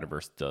think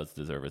Spider-Verse does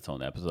deserve its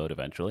own episode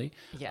eventually.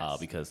 Yes.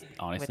 Because With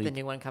honestly, the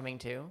new one coming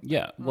too.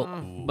 yeah. Well,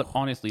 but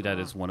honestly, that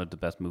is one of the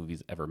best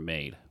movies ever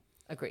made.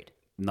 Agreed.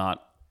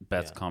 Not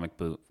best comic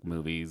book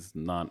movies,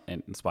 not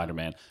in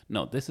Spider-Man.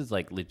 No, this is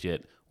like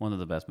legit one of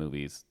the best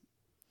movies.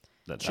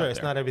 That's Sure, out it's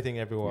there. not everything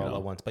everywhere all know.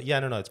 at once, but yeah,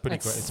 no, it's pretty.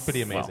 It's- It's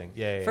pretty amazing.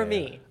 yeah, For yeah.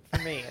 me,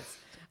 it's.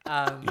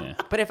 Yeah.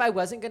 But if I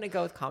wasn't going to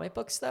go with comic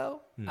books,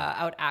 though,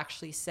 I would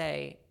actually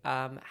say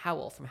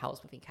Howl from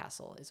Howl's Moving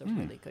Castle is a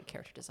really good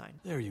character design.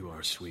 There you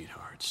are,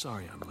 sweetheart.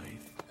 Sorry I'm late.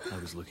 I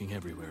was looking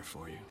everywhere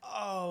for you.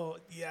 Oh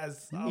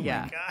yes. Oh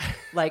Yeah. my God.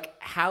 Like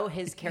how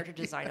his character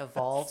design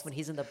evolves when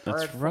he's in the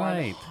bird form,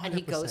 right. and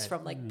he goes 100%.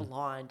 from like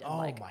blonde and Oh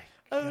like my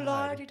oh God.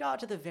 la-di-da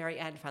to the very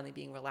end, finally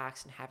being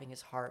relaxed and having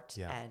his heart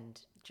Yeah. and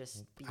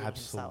just being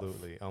himself.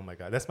 Absolutely. Oh my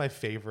God, that's my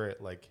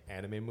favorite like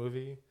anime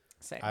movie.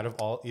 Same. Out of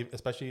all,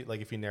 especially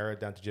like if you narrow it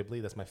down to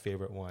Ghibli, that's my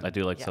favorite one. I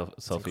do like Yeah.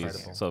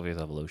 Sophie's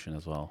evolution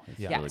as well. It's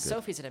Yeah. Yeah, really good.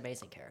 Sophie's an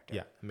amazing character.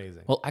 Yeah,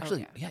 amazing. Well,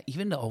 actually, yeah.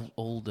 even the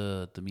old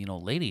the mean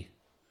old lady,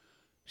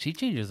 she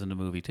changes in the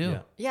movie too.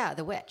 Yeah. Yeah,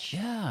 the witch.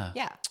 Yeah.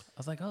 Yeah. I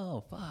was like,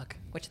 oh fuck,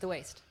 Witch of the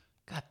Waste.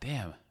 god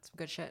damn, Some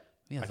good shit.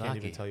 I can't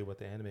even Miyazaki. tell you what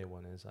the anime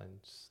one is. I'm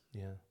just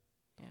Yeah.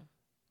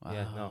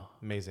 yeah, no, Wow.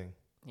 amazing.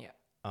 Yeah.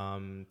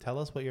 Tell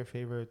us what your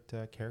favorite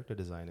character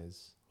design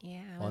is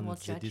Yeah, I on won't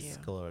the judge you.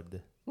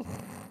 Discord.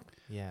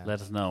 Yeah.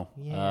 Let us know.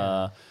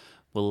 Yeah.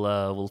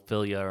 We'll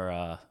fill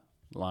your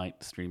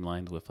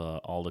streamlines with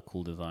all the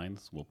cool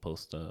designs. We'll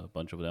post a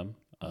bunch of them.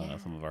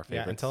 Some of our favorites.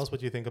 Yeah, and tell us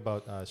what you think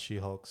about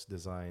She-Hulk's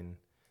design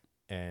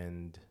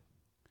and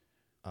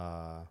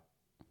what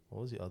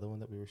was the other one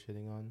that we were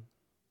shitting on?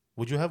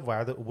 Would you have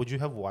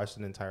watched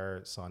an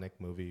entire Sonic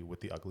movie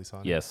with the ugly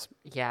Sonic? Yes.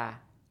 Yeah.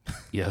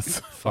 Yes.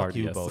 Fuck Hard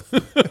you yes. both.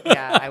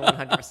 Yeah, I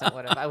 100%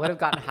 would have. I would have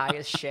gotten high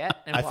as shit.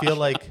 And I feel watched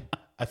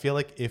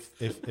like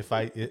if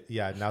I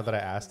now that I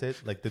asked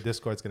it, like the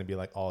Discord's gonna be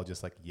like all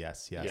just like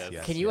yes.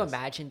 Can you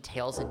imagine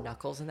Tails and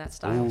Knuckles in that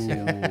style?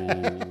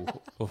 Ooh,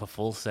 with a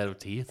full set of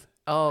teeth.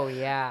 Oh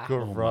yeah.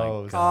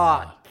 Gross.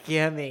 Oh,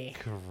 gimme.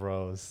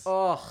 Gross.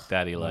 Oh,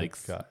 Daddy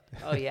likes. God.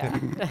 oh yeah.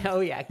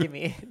 Oh yeah.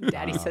 Gimme.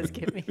 Daddy says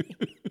gimme.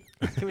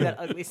 Give me that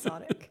ugly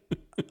Sonic.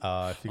 If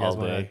you guys All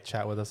want to day.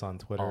 chat with us on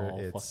Twitter, All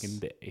it's fucking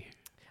day.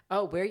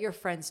 Oh, we're your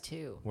friends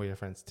too. we're your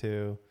friends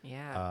too.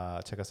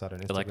 Yeah. Check us out on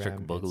Instagram. Electric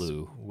It's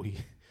Boogaloo.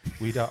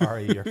 we are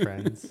your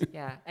friends.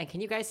 Yeah. And can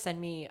you guys send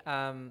me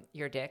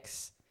your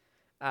dicks?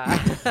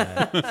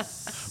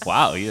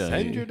 Wow. Yeah.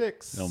 Send your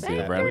dicks. Don't be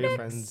a at brand.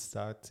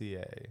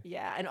 weyourfriends.ca.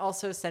 Yeah. And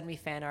also send me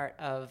fan art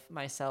of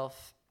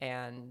myself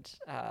and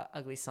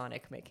ugly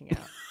Sonic making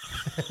out.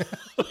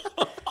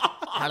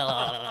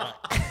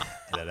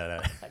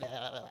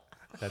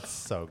 That's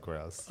so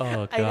gross.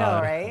 Oh god. I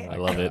know, right? I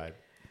love it. God.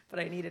 But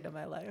I need it in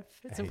my life.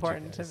 It's hate you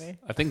important to guys. me.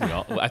 I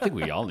think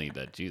we all need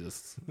that.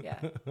 Jesus. Yeah.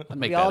 I'd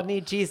make We all that.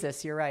 need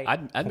Jesus. You're right.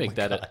 I'd make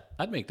that.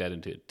 I'd make that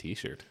into a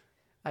T-shirt.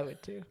 I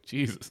would too.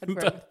 Jesus. I'd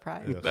wear it with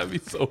pride. That'd be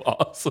so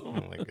awesome.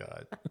 Oh my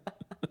god.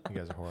 You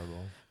guys are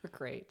horrible. We're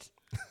great.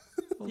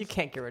 You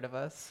can't get rid of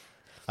us.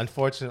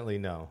 Unfortunately,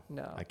 no.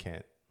 No. I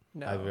can't.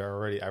 No. I've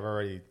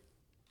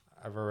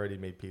already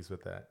made peace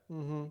with that.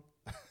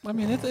 I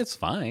mean, it's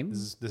fine.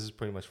 This is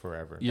pretty much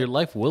forever. Your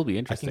life will be I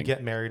interesting. can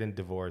get married and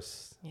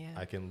divorce. Yeah.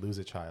 I can lose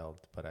a child,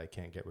 but I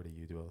can't get rid of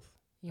you both.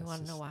 You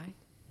want to know why?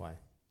 Why?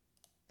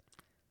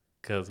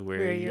 Because we're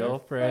We're your your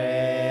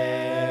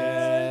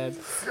friends.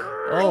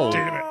 Oh,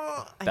 damn it.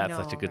 I That's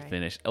know, such a good right?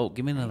 finish. Oh,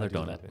 give me another I do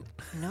donut. love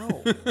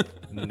it.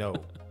 No. No.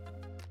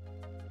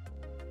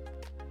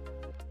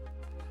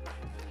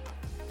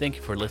 Thank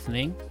you for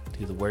listening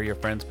to the We're Your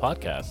Friends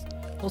podcast,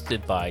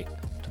 hosted by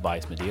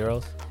Tobias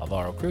Medeiros,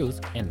 Alvaro Cruz,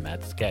 and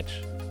Matt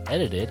Sketch.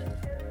 Edited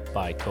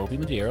by Toby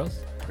Medeiros,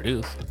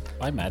 produced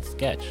by Matt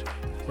Sketch.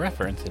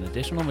 reference and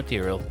additional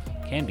material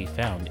can be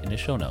found in the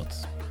show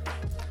notes.